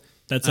 So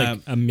that's like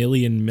a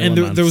million and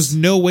there was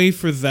no way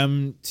for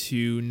them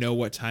to know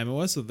what time it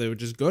was, so they would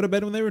just go to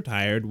bed when they were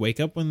tired, wake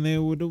up when they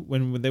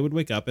would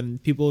wake up,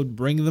 and people would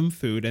bring them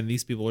food, and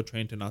these people were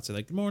trained to not say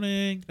like good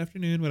morning, good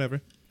afternoon,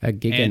 whatever. A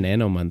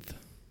giga month.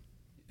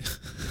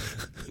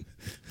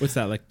 What's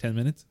that, like 10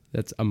 minutes?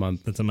 That's a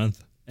month. That's a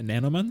month. A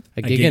nanomonth?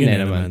 A giga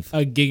nanomonth.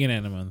 A giga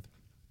nanomonth.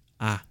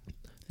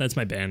 That's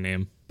my band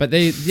name. But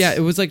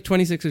it was like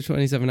 26 or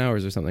 27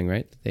 hours or something,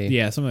 right?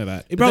 Something like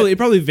that. It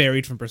probably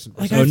varied from person to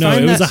person.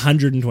 It was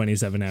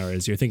 127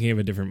 hours. You're thinking of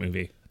a different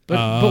movie.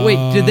 But wait,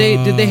 did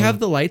they have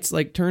the lights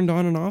like turned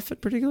on and off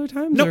at particular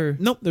times?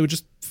 Nope. They would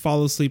just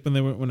fall asleep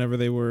whenever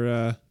they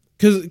were.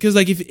 Because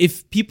like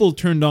if people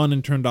turned on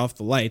and turned off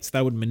the lights,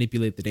 that would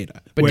manipulate the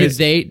data. But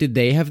did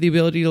they have the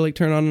ability to like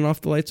turn on and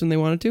off the lights when they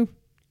wanted to?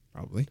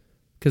 Probably.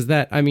 Because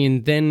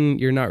then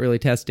you're not really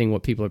testing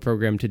what people are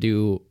programmed to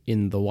do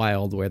in the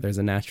wild, where there's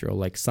a natural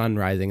like sun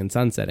rising and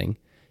sun setting.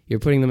 You're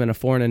putting them in a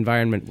foreign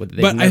environment where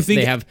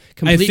they have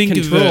complete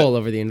control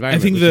over the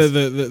environment. I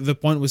think the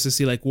point was to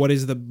see like what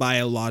is the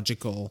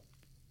biological,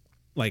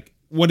 like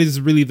what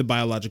is really the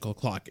biological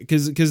clock?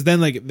 Because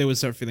then like they would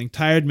start feeling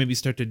tired, maybe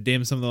start to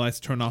dim some of the lights,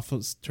 turn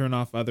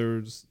off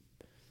others.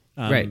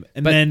 Right,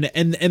 and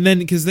then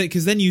because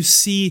then you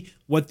see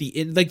what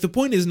the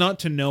point is not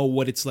to know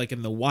what it's like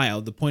in the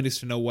wild. The point is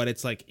to know what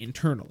it's like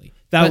internally.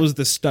 That was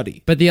the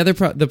study. But the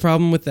the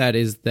problem with that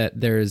is that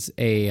there's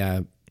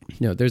a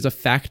there's a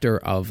factor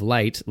of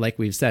light, like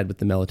we've said with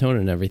the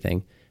melatonin and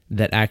everything,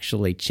 that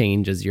actually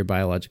changes your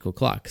biological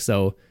clock.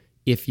 So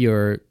if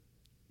you're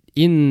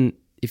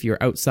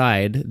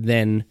outside,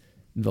 then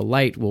the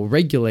light will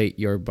regulate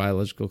your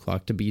biological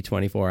clock to be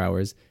 24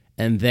 hours.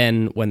 And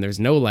then when there's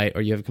no light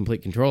or you have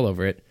complete control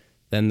over it,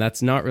 then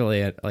that's not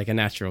really a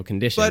natural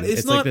condition. But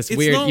it's like this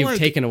weird, you've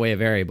taken away a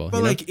variable.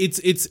 But like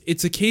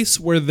it's a case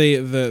where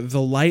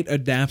the light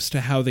adapts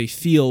to how they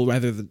feel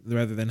rather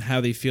than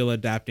how they feel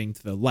adapting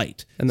to the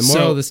light. And the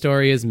moral of the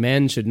story is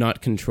men should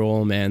not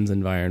control man's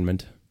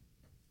environment.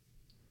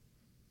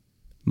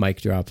 Mic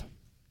drop.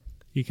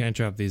 You can't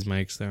drop these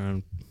mics. They're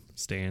on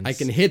stands. I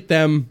can hit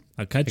them.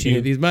 I'll cut you. Can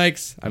hit these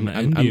mics. I'm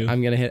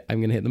gonna hit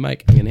the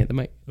mic. I'm gonna hit the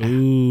mic.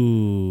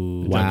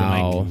 Ooh.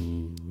 Wow.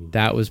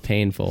 That was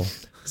painful.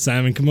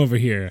 Simon, come over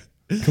here.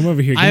 Come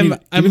over here. I'm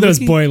give me those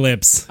looking- boy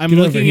lips. I'm Get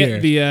over looking here.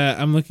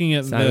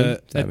 at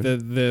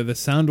Simon? the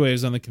sound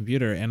waves on the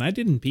computer, and I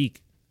didn't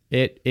peek.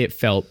 It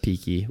felt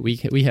peaky.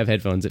 We have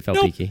headphones. It felt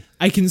Nope. peaky.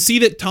 I can see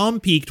that Tom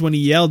peeked when he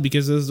yelled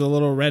because there's a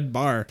little red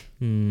bar.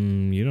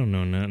 You don't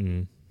know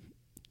nothing.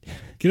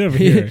 Get over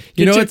here.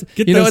 You know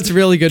what's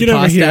really good Get over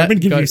pasta? here. I'm gonna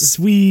give Go- you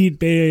sweet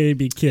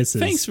baby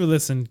kisses. Thanks for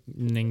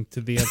listening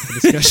to the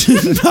Discussion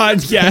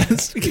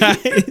podcast,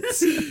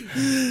 guys.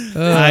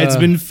 It's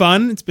been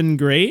fun. It's been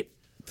great.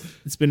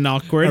 It's been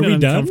awkward Are we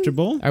and done?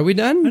 uncomfortable. Are we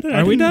done?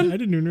 Are we done? I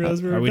didn't even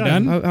realize we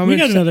done. How We much-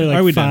 got another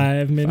are we like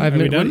done? 5 minutes. 5 we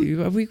minutes.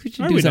 done? We should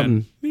Are do we done?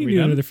 something. We can we do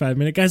done? another 5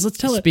 minute, guys. Let's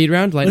tell it. Speed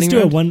round, lightning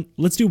Let's do round?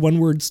 Let's do one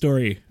word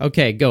story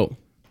Okay, go.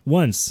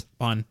 once.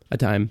 Fun. A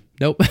time.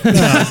 Nope. God,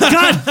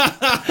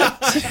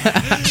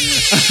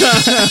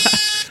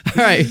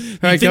 All right. All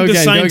I right, think go the again. Go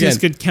again. scientists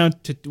could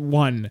count to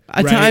one.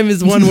 A right? time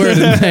is one word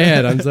in my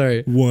head. I'm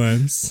sorry.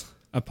 once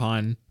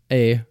Upon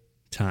A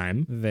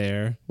time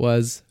there,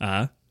 was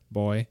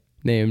boy,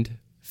 named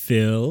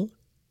Phil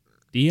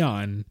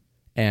Dion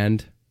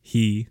and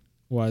he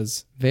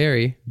was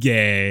very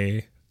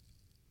gay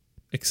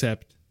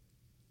except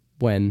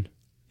when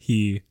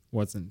he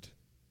wasn't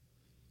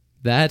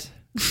that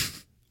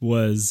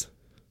was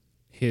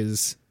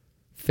his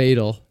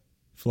fatal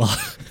flaw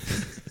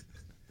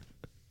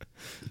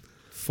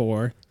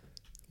for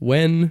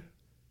when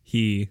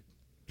he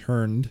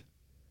turned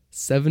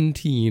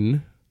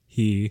 17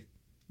 he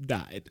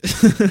died.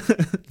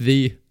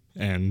 the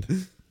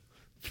and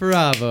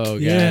bravo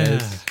guys. yeah.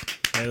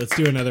 All right, let's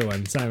do another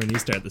one. Simon, you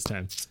start this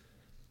time.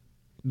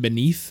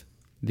 Beneath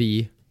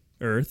The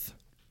Earth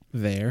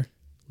there,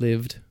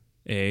 lived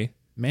a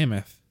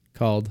mammoth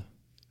called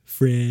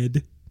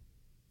Fred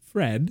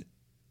Fred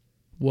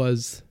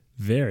was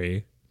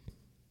very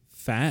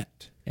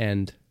fat.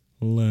 and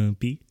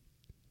lumpy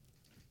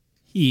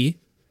He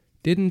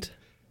didn't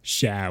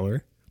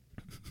shower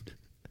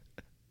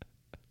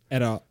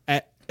at all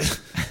at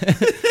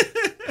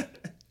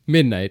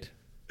midnight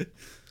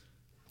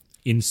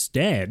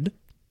instead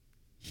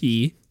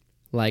he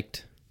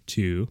liked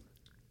to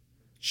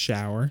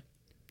shower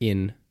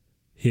in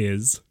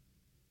his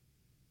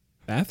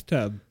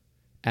bathtub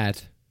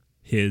at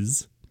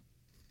his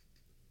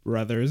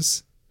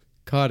brother's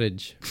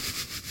cottage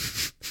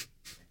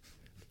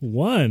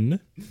one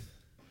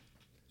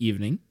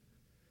evening.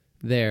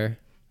 there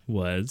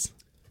was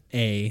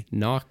A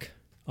knock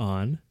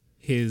on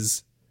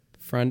his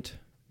front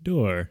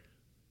door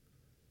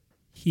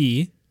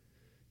he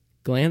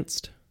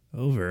glanced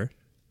over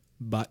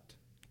but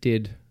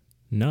did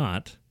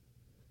not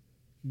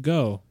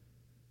go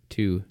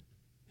to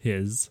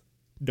his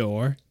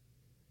door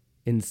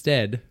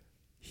instead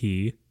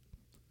he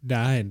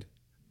died.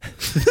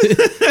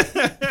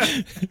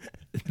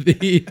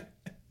 the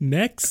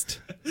next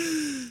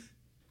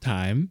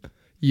Time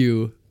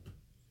you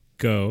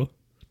go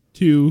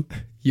to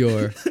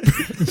your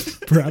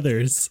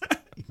brothers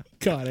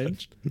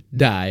cottage.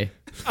 die.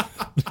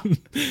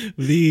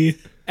 the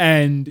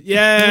And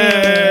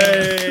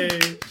yay!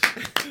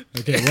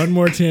 okay one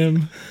more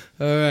Tim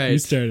All you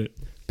right. start it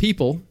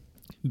People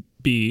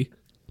B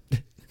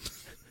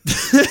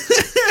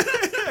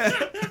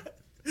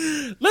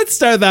Let's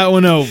start that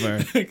one over.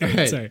 okay,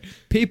 right. sorry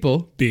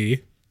People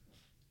B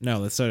No,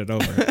 let's start it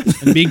over.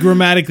 And be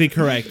grammatically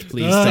correct,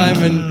 please.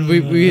 Simon,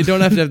 we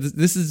don't have to have this.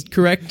 This is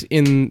correct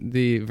in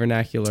the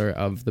vernacular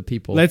of the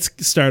people. Let's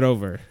start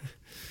over.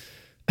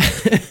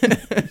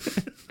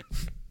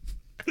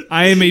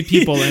 I am a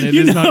people and it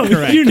is not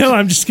correct. You know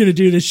I'm just gonna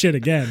do this shit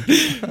again.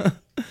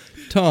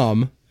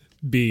 Tom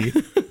B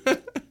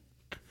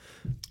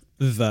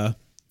The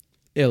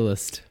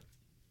illest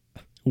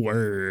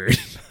word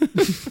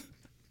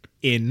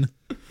in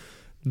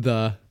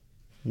the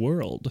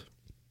world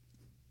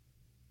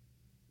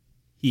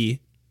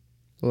he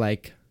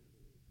like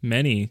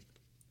many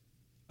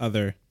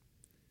other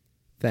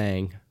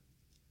thing.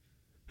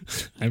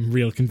 I'm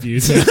real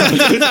confused.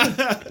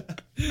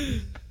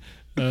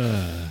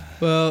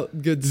 Well,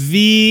 good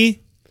the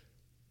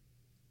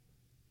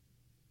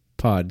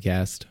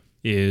podcast.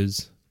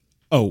 is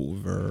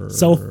over.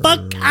 so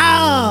fuck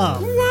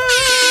off.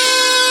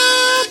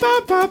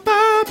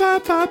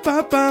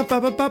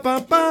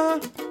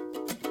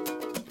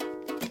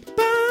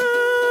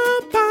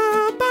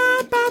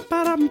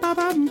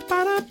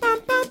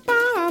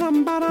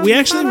 We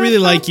actually really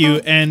like you,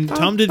 and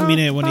Tom didn't mean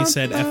it when he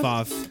said F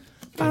off.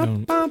 I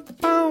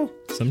don't.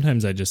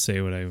 Sometimes I just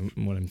say what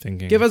I'm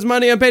thinking. Give us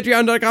money on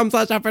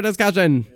patreon.com/discussion.